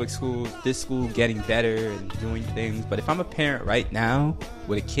Newark Public Schools, this school getting better and doing things, but if I'm a parent right now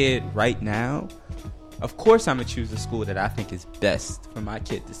with a kid right now, of course I'm going to choose the school that I think is best for my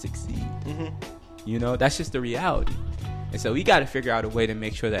kid to succeed. That's just the reality. And so we got to figure out a way to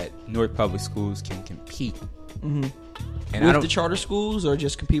make sure that Newark Public Schools can compete. And With the charter schools, or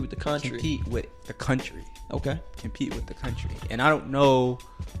just compete with the country? Compete with the country. Okay. Compete with the country. And I don't know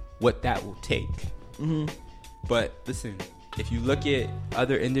what that will take. But listen, if you look at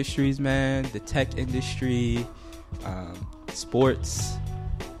other industries, man, the tech industry, sports,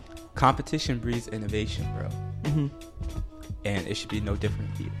 competition breeds innovation, bro. And it should be no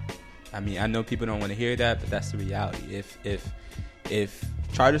different here. I mean, I know people don't want to hear that, but that's the reality. If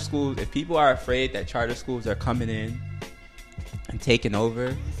charter schools, if people are afraid that charter schools are coming in and taking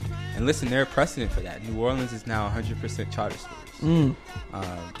over, and listen, they're a precedent for that. New Orleans is now 100% charter schools.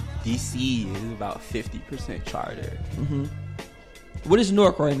 DC is about 50% charter. What is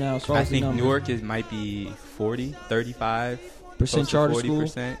Newark right now? As far I as think the number? Newark might be 40, 35% charter 40%.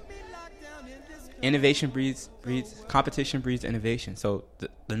 school. Innovation breeds competition breeds innovation. So the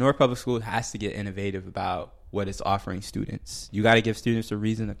Newark Public School has to get innovative about what it's offering students. You got to give students a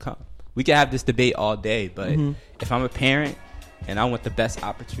reason to come. We can have this debate all day, but if I'm a parent and I want the best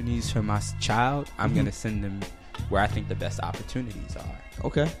opportunities for my child, I'm going to send them where I think the best opportunities are.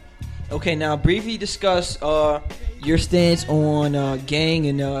 Okay, now briefly discuss your stance on gang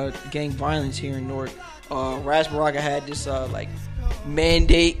and gang violence here in Newark. Ras Baraka had this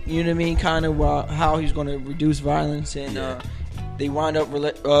mandate, you know what I mean, kind of how he's going to reduce violence, and they wound up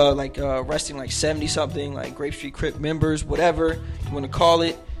arresting 70 something Grape Street Crip members, whatever you want to call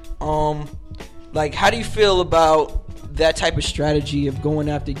it. How do you feel about that type of strategy of going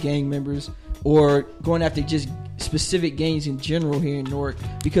after gang members, or going after just specific gangs in general here in Newark?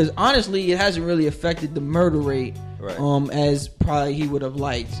 Because honestly, it hasn't really affected the murder rate as probably he would have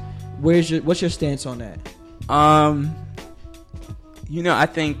liked. What's your stance on that? I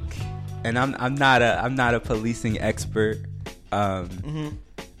think, and I'm not a policing expert.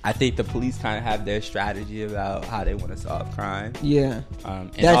 I think the police kind of have their strategy about how they want to solve crime. Yeah.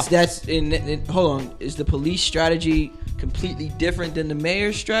 Hold on. Is the police strategy completely different than the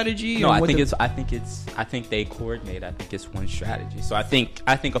mayor's strategy? No, I think they coordinate. I think it's one strategy. So I think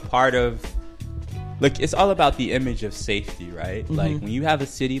a part of, look, it's all about the image of safety, right? Like when you have a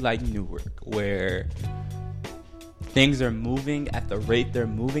city like Newark where things are moving at the rate they're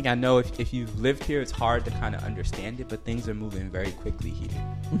moving. I know if you've lived here, it's hard to kind of understand it, but things are moving very quickly here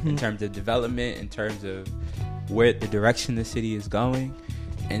in terms of development, in terms of where the direction the city is going.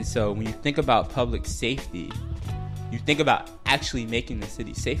 And so when you think about public safety, you think about actually making the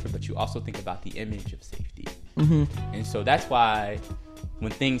city safer, but you also think about the image of safety. And so that's why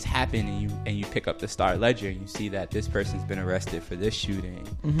when things happen and you pick up the Star Ledger and you see that this person's been arrested for this shooting,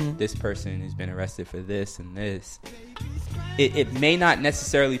 this person has been arrested for this and this, it may not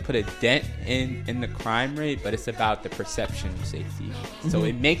necessarily put a dent in the crime rate, but it's about the perception of safety. So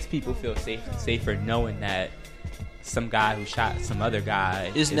it makes people feel safer knowing that some guy who shot some other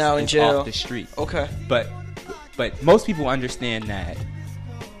guy is now in jail off the street. Okay. But most people understand that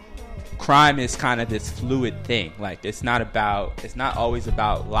crime is kind of this fluid thing. Like it's not always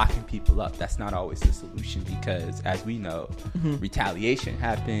about locking people up. That's not always the solution, because as we know, retaliation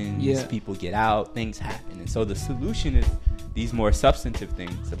happens, people get out, things happen. And so the solution is these more substantive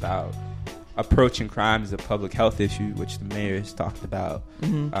things about approaching crime as a public health issue, which the mayor has talked about.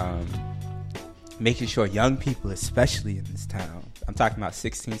 Making sure young people, especially in this town, I'm talking about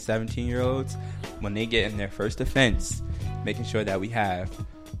 16, 17-year-olds, when they get in their first offense, making sure that we have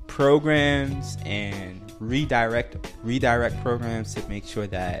programs and redirect programs to make sure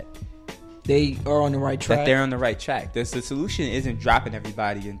that they are on the right track. That they're on the right track. The solution isn't dropping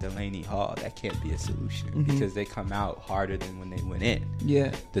everybody in Delaney Hall. That can't be a solution because they come out harder than when they went in.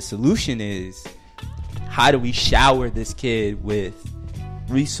 Yeah. The solution is, how do we shower this kid with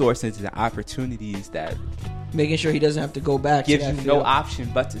resources and opportunities that making sure he doesn't have to go back, gives you no option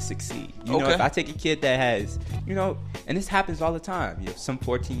but to succeed. You know, if I take a kid that has, you know, and this happens all the time. You have some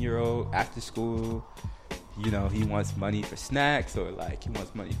 14-year-old after school, you know, he wants money for snacks or like he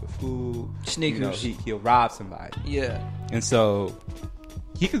wants money for food. Sneakers. You know, he'll rob somebody. Yeah. And so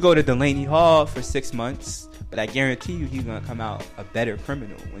he could go to Delaney Hall for 6 months, but I guarantee you he's going to come out a better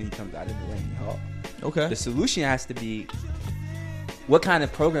criminal when he comes out of Delaney Hall. Okay. The solution has to be, what kind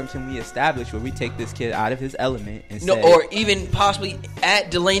of program can we establish where we take this kid out of his element and say, or even possibly at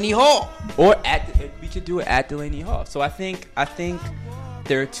Delaney Hall, or we could do it at Delaney Hall. So I think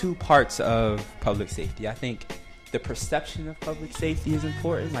there are two parts of public safety. I think the perception of public safety is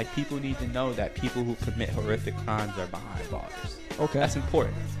important. Like, people need to know that people who commit horrific crimes are behind bars. Okay, that's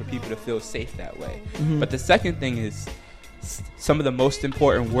important for people to feel safe that way. But the second thing is, some of the most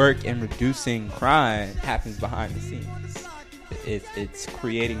important work in reducing crime happens behind the scenes. It's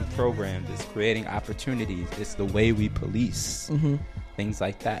creating programs, it's creating opportunities, it's the way we police, things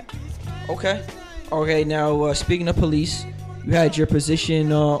like that. Okay. Now speaking of police, you had your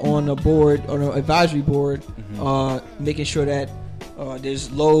position on a board, on an advisory board, making sure that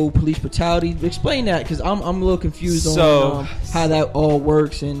there's low police brutality. Explain that, because I'm a little confused on how that all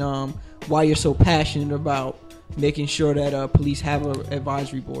works and why you're so passionate about making sure that police have an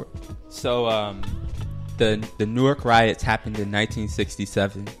advisory board. So the Newark riots happened in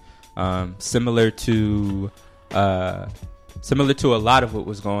 1967, similar to a lot of what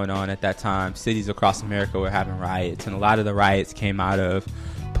was going on at that time. Cities across America were having riots, and a lot of the riots came out of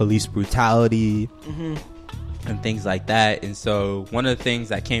police brutality and things like that. And so one of the things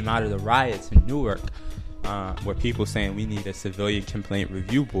that came out of the riots in Newark were people saying we need a civilian complaint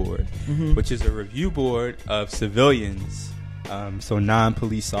review board, which is a review board of civilians, so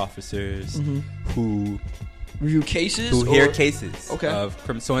non-police officers who review cases, who hear cases of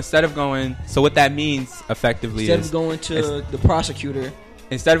so instead of going, so what that means effectively instead of going to the prosecutor,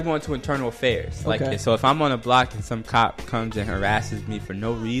 instead of going to internal affairs, like, so if I'm on a block and some cop comes and harasses me for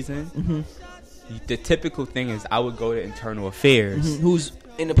no reason, the typical thing is I would go to internal affairs, who's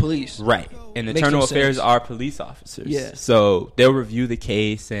in the police, right? And internal affairs are police officers, so they'll review the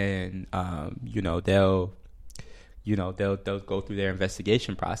case and they'll go through their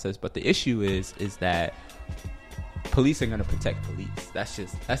investigation process. But the issue is that police are going to protect police.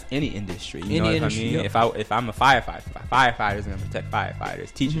 That's any industry. You know what I mean? Yep. If I'm a firefighter, firefighters are going to protect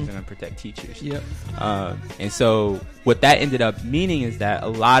firefighters. Teachers are going to protect teachers. Yep. And so what that ended up meaning is that a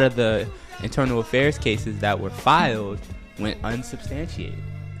lot of the internal affairs cases that were filed went unsubstantiated.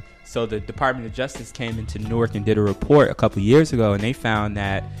 So the Department of Justice came into Newark and did a report a couple years ago, and they found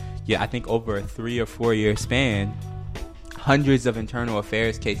that, I think over a 3 or 4 year span, hundreds of internal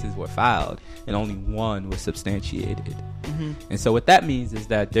affairs cases were filed and only one was substantiated. And so what that means is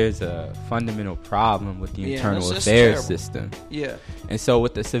that there's a fundamental problem with the internal affairs system. And so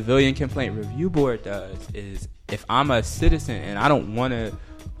what the Civilian Complaint Review Board does is, if I'm a citizen and I don't want to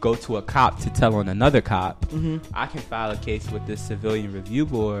go to a cop to tell on another cop, I can file a case with this Civilian Review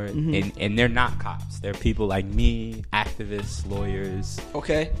Board, and they're not cops. They're people like me, activists, lawyers.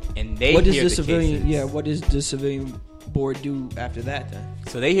 Okay. And they what hear does the civilian cases. Yeah, what does the Civilian Board do after that then?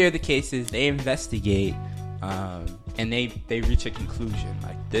 So they hear the cases, they investigate, and they reach a conclusion,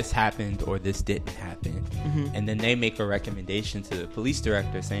 like this happened or this didn't happen. And then they make a recommendation to the police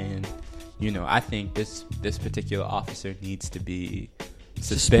director saying, I think this particular officer needs to be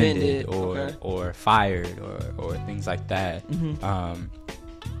suspended or fired or things like that.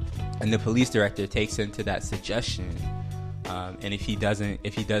 And the police director takes into that suggestion, and if he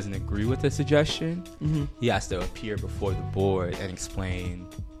doesn't agree with the suggestion, he has to appear before the board and explain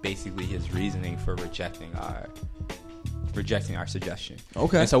basically his reasoning for rejecting our suggestion.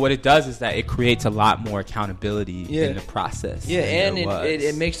 And so what it does is that it creates a lot more accountability in the process. And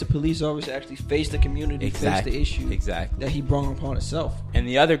it makes the police officer actually face the community, face the issue that he brought upon himself. And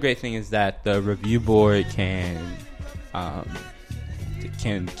the other great thing is that the review board can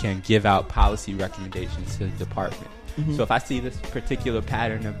give out policy recommendations to the department. So if I see this particular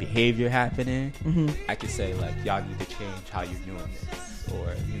pattern of behavior happening, I could say, like, y'all need to change how you're doing this,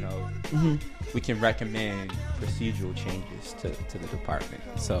 or, you know, we can recommend procedural changes to the department.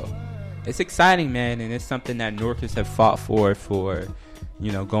 So it's exciting, man, and it's something that Newarkers have fought for,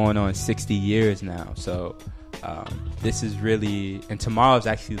 you know, going on 60 years now. So this is really, and tomorrow is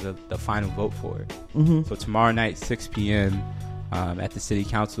actually the final vote for it. So tomorrow night, 6 p.m. At the City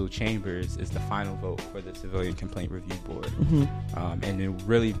Council chambers is the final vote for the Civilian Complaint Review Board. And it will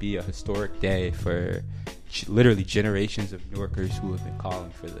really be a historic day for literally generations of Newarkers who have been calling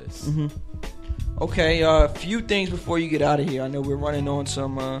for this. Okay, a few things before you get out of here. I know we're running on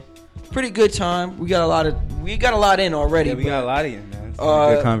some pretty good time. We got a lot in already. Yeah, we got a lot in, man. It's been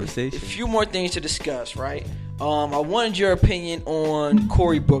a good conversation. A few more things to discuss, right? I wanted your opinion on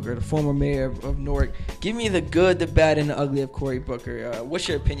Cory Booker, the former mayor of Newark. Give me the good, the bad, and the ugly of Cory Booker. What's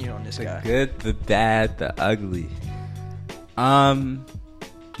your opinion on this guy? The good, the bad, the ugly.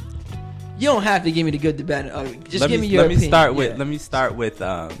 You don't have to give me the good, the bad, and the ugly. Just give me your opinion. Let me start with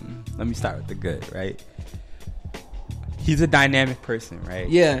the good, right? He's a dynamic person, right?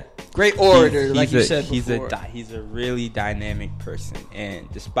 Yeah. Great orator, like you said before. He's a really dynamic person.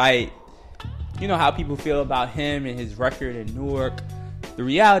 And despite, you know, how people feel about him and his record in Newark, the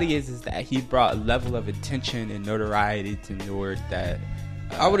reality is that he brought a level of attention and notoriety to Newark that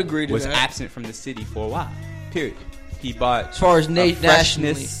I would agree to was that. Absent from the city for a while. Period. He brought as far as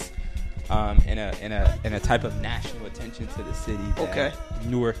nationally, and a type of national attention to the city that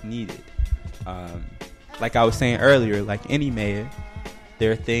Newark needed. Like I was saying earlier, like any mayor,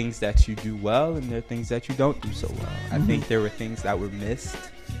 there are things that you do well and there are things that you don't do so well. I think there were things that were missed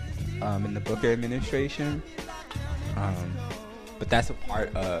in the Booker administration, but that's a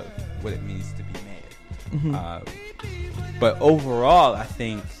part of what it means to be mayor. But overall, I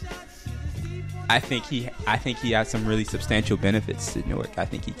think he had some really substantial benefits to Newark. I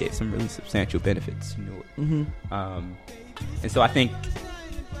think he gave some really substantial benefits to Newark. And so I think,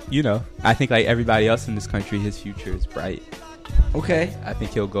 you know, like everybody else in this country, his future is bright. Okay. I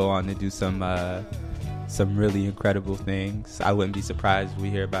think he'll go on to do some really incredible things. I wouldn't be surprised if we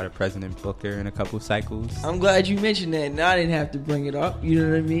hear about a President Booker in a couple cycles. I'm glad you mentioned that, and I didn't have to bring it up. You know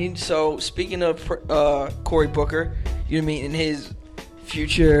what I mean? So, speaking of Cory Booker, you know what I mean, and his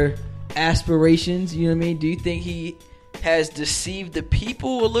future aspirations, you know what I mean? Do you think he has deceived the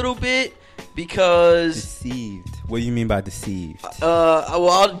people a little bit? Because deceived. What do you mean by deceived? Well,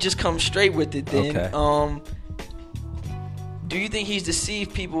 I'll just come straight with it then. Okay. Do you think he's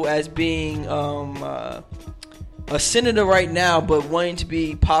deceived people as being a senator right now, but wanting to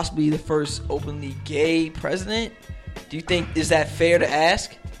be possibly the first openly gay president? Do you think, is that fair to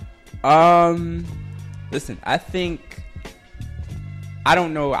ask? Listen, I think I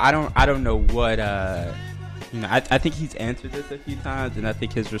don't know what you know. I think he's answered this a few times, and I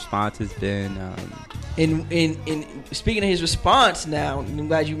think his response has been. In speaking of his response, now I'm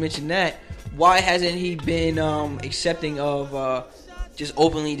glad you mentioned that. Why hasn't he been accepting of just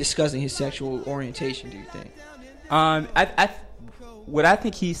openly discussing his sexual orientation? Do you think? What I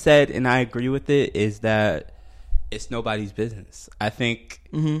think he said, and I agree with it, is that it's nobody's business. I think.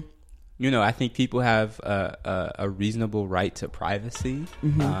 You know, I think people have a reasonable right to privacy,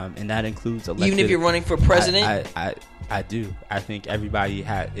 and that includes elected. Even if you're running for president? I do. I think everybody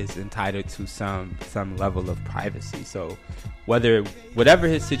is entitled to some level of privacy. So, whatever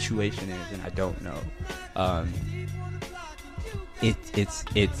his situation is, and I don't know, it's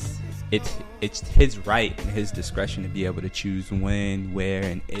his right and his discretion to be able to choose when, where,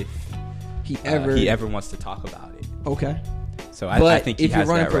 and if he ever wants to talk about it. Okay. So I think he has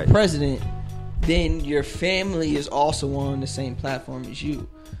that right. But if you're running for president, then your family is also on the same platform as you.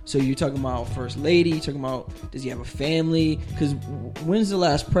 So you're talking about first lady. You're talking about, does he have a family? Because when's the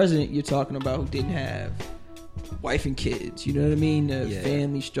last president you're talking about who didn't have wife and kids? You know what I mean? The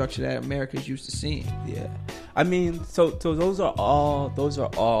family structure that America's used to seeing. Yeah. I mean, so those are all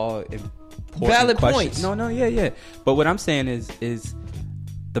important valid questions. points. No, yeah. But what I'm saying is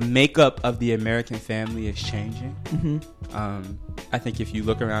the makeup of the American family is changing. I think if you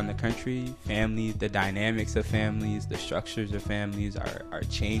look around the country, families, the dynamics of families, the structures of families are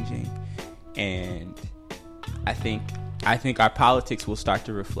changing, and I think our politics will start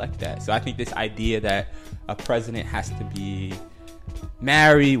to reflect that. So I think this idea that a president has to be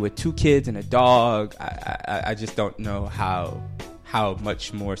married with 2 kids and a dog, I just don't know how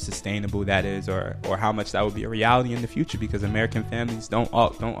much more sustainable that is, or how much that will be a reality in the future, because American families don't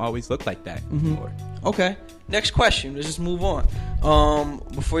always look like that anymore. Okay. Next question. Let's just move on.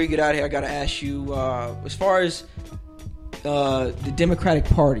 Before you get out of here, I got to ask you, as far as the Democratic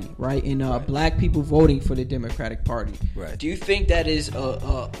Party, right? And black people voting for the Democratic Party. Right. Do you think that is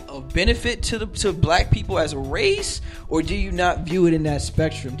a benefit to black people as a race, or do you not view it in that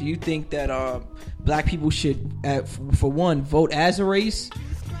spectrum? Do you think that black people should, for one, vote as a race,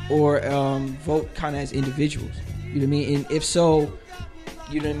 or vote kind of as individuals? You know what I mean? And if so,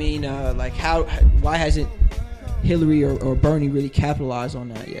 you know what I mean? Why hasn't Hillary or Bernie really capitalized on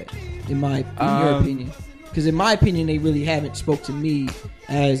that yet? In your opinion? Because in my opinion, they really haven't spoke to me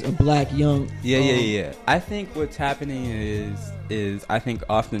as a black young. Yeah. I think what's happening is I think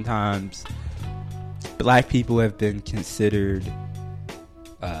oftentimes black people have been considered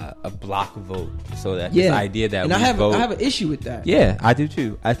a block vote. So that this idea that and we vote, I have an issue with that. Yeah, I do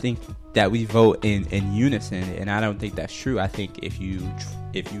too. I think that we vote in unison, and I don't think that's true. I think if you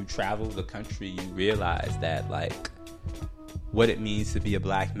travel the country, you realize that what it means to be a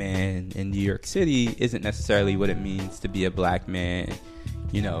black man in New York City isn't necessarily what it means to be a black man,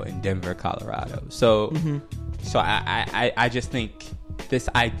 in Denver, Colorado. So, so I just think this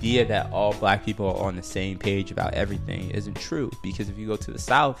idea that all black people are on the same page about everything isn't true. Because if you go to the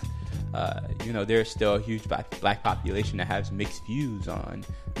South, there's still a huge black population that has mixed views on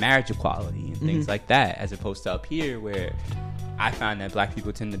marriage equality and things like that, as opposed to up here where I find that black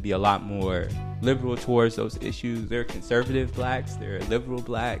people tend to be a lot more liberal towards those issues. There are conservative blacks, there are liberal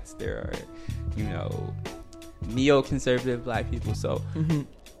blacks, there are, neoconservative black people. So, and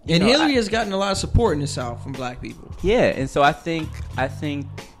Hillary has gotten a lot of support in the South from black people. Yeah, and so I think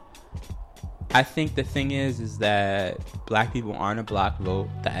the thing is that black people aren't a block vote.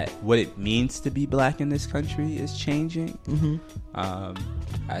 That what it means to be black in this country is changing.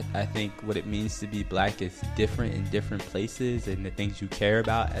 I think what it means to be black is different in different places, and the things you care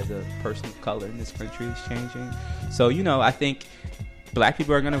about as a person of color in this country is changing. So, I think black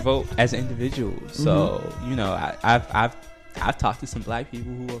people are going to vote as individuals. So, I've talked to some black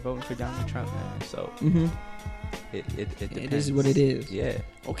people who are voting for Donald Trump, man. So it depends. It is what it is. Yeah.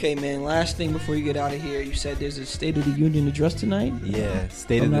 Okay, man. Last thing before you get out of here, you said there's a State of the Union address tonight. Yeah,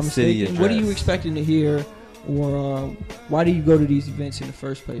 State of the City address. What are you expecting to hear, or why do you go to these events in the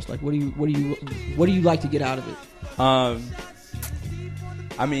first place? Like, what do you like to get out of it?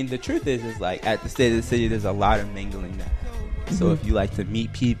 I mean, the truth is like at the State of the City, there's a lot of mingling that happens. So if you like to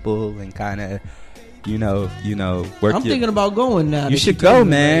meet people and kind of, work. I'm thinking about going now. You should go,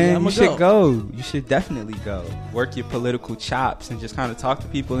 man. You should go. You should definitely go. Work your political chops and just kind of talk to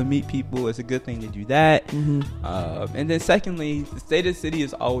people and meet people. It's a good thing to do that. And then secondly, the State of the City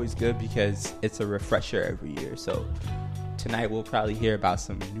is always good because it's a refresher every year. So tonight we'll probably hear about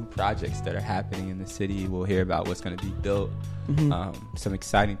some new projects that are happening in the city. We'll hear about what's going to be built. Some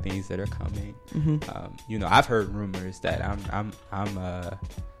exciting things that are coming. I've heard rumors that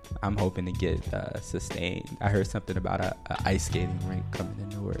I'm hoping to get sustained. I heard something about a ice skating rink coming to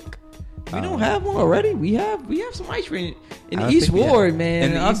Newark. We don't have one already. We have some ice rink in the East Ward,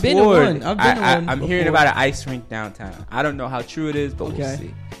 man. I've been to one. I'm hearing about an ice rink downtown. I don't know how true it is, but we'll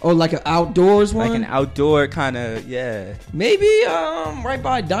see. Oh, like an outdoors one? Like an outdoor kind of, yeah. Maybe right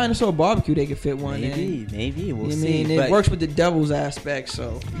by Dinosaur Barbecue they could fit one in. Maybe. We'll see. I mean, it works with the devil's aspect,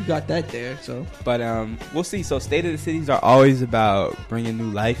 so you got that there. So, but we'll see. So State of the Cities are always about bringing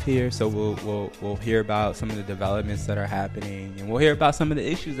new life here. So we'll hear about some of the developments that are happening, and we'll hear about some of the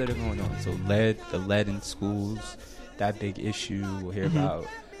issues that are going on. So the lead in schools, that big issue. We'll hear about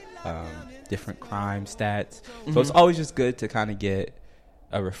different crime stats. So it's always just good to kind of get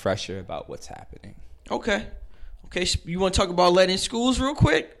a refresher about what's happening. Okay, you want to talk about lead in schools real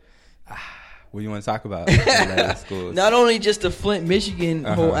quick? What do you want to talk about? Lead in schools? Not only just the Flint, Michigan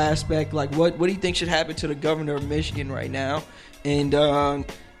whole aspect, like what do you think should happen to the governor of Michigan right now, and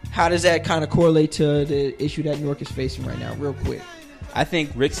how does that kind of correlate to the issue that New York is facing right now, real quick? I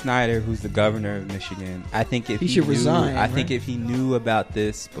think Rick Snyder, who's the governor of Michigan, I think if he should resign. I think if he knew about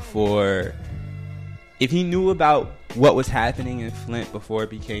this before, if he knew about what was happening in Flint before it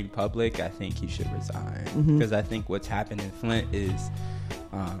became public, I think he should resign. Because I think what's happened in Flint is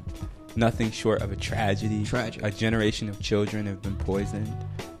nothing short of a tragedy. Tragic. A generation of children have been poisoned.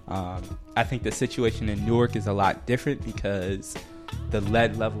 I think the situation in Newark is a lot different because the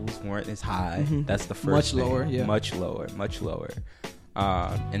lead levels weren't as high. That's the first thing. Much lower.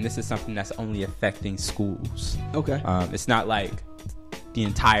 And this is something that's only affecting schools. It's not like the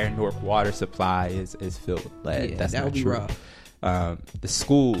entire Newark water supply is filled with lead. That's not true. Rough. The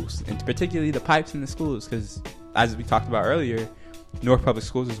schools, and particularly the pipes in the schools, because as we talked about earlier, Newark Public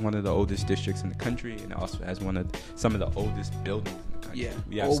Schools is one of the oldest districts in the country, and it also has some of the oldest buildings in the country.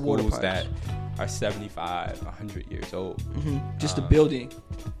 We have schools that are 75, 100 years old. Just the building.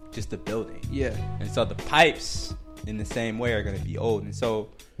 And so the pipes in the same way are going to be old. And so,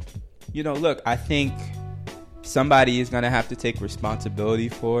 look, I think somebody is going to have to take responsibility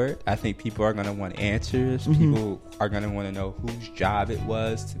for it. I think people are going to want answers. People are going to want to know whose job it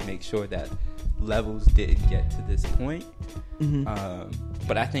was to make sure that levels didn't get to this point.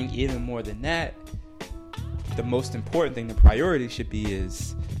 But I think even more than that, the most important thing, the priority should be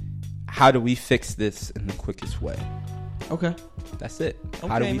is, how do we fix this in the quickest way? Okay. That's it. Okay,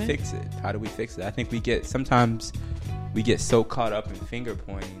 how do we man. fix it? How do we fix it? I think sometimes we get so caught up in finger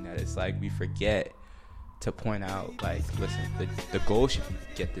pointing that it's like we forget to point out, like, listen, the goal should be to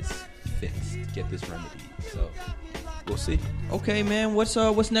get this fixed, get this remedied. So we'll see. Okay, man. What's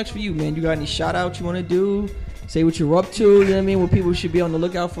next for you, man? You got any shout outs you want to do? Say what you're up to. You know what I mean? What people should be on the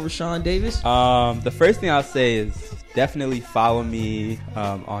lookout for Rashawn Davis? The first thing I'll say is definitely follow me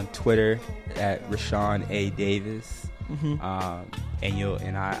on Twitter at Rashawn A. Davis. And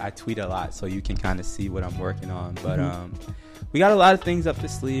I tweet a lot, so you can kind of see what I'm working on. But we got a lot of things up the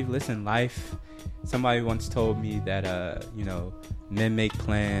sleeve. Listen, life. Somebody once told me that men make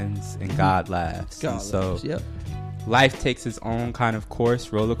plans and God laughs. Yep. Life takes its own kind of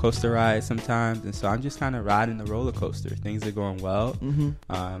course, roller coaster ride sometimes, and so I'm just kind of riding the roller coaster. Things are going well.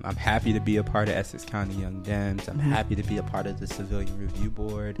 I'm happy to be a part of Essex County Young Dems. I'm happy to be a part of the Civilian Review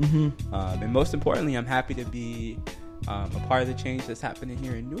Board, and most importantly, I'm happy to be a part of the change that's happening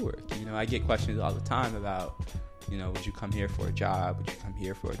here in Newark. I get questions all the time about, would you come here for a job? Would you come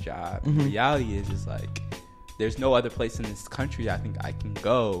here for a job? The reality is like, there's no other place in this country I think I can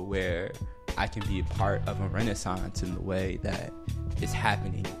go where I can be a part of a renaissance in the way that is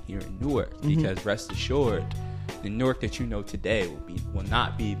happening here in Newark. Because rest assured, the Newark that you know today will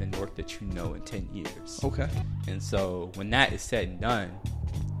not be the Newark that you know in 10 years. Okay. And so when that is said and done,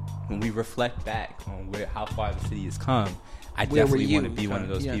 when we reflect back on how far the city has come, I definitely want to be one of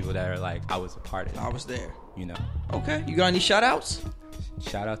those people that are like, I was a part of it. I was there. Okay. You got any shout outs?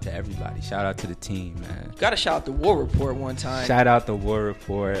 Shout out to everybody. Shout out to the team, man. Got to shout out the War Report one time. Shout out the War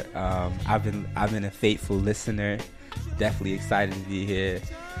Report. I've been a faithful listener. Definitely excited to be here.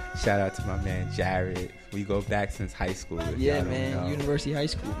 Shout out to my man Jared. We go back since high school. Yeah, man. University High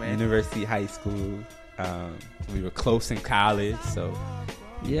School, man. University High School. We were close in college, so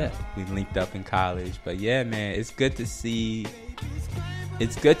yeah, we linked up in college. But yeah, man, it's good to see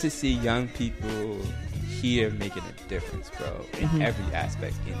young people here making a difference, bro, in every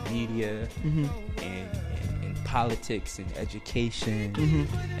aspect, in media, in politics, in education.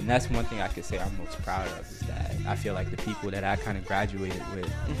 And that's one thing I could say I'm most proud of, is that I feel like the people that I kind of graduated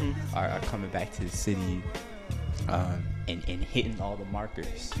with are coming back to the city and hitting all the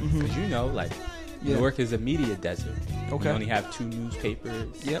markers. Because Newark is a media desert. We only have 2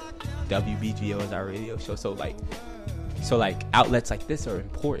 newspapers. Yep. WBGO is our radio show. So outlets like this are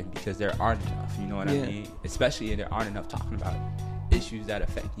important because there aren't enough, you know what I mean? Especially there aren't enough talking about issues that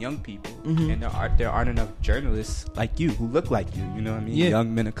affect young people, and there aren't enough journalists like you who look like you know what I mean?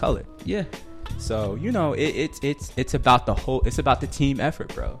 Young men of color. Yeah. So it's about it's about the team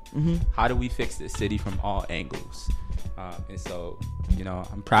effort, bro. How do we fix this city from all angles? And so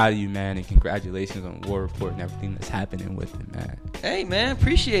I'm proud of you, man, and congratulations on War Report and everything that's happening with it, man. Hey, man,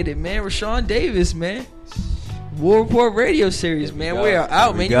 appreciate it, man. Rashawn Davis, man. War Report radio series, man. We are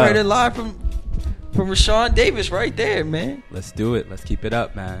out, man. You heard it live from Rashawn Davis right there, man. Let's do it. Let's keep it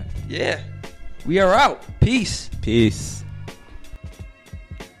up, man. Yeah. We are out. Peace. Peace.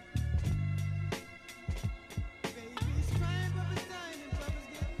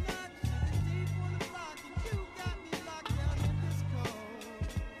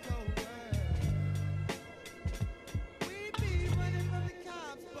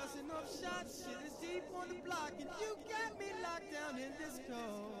 You got me locked down in this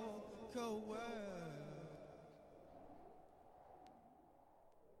cold world.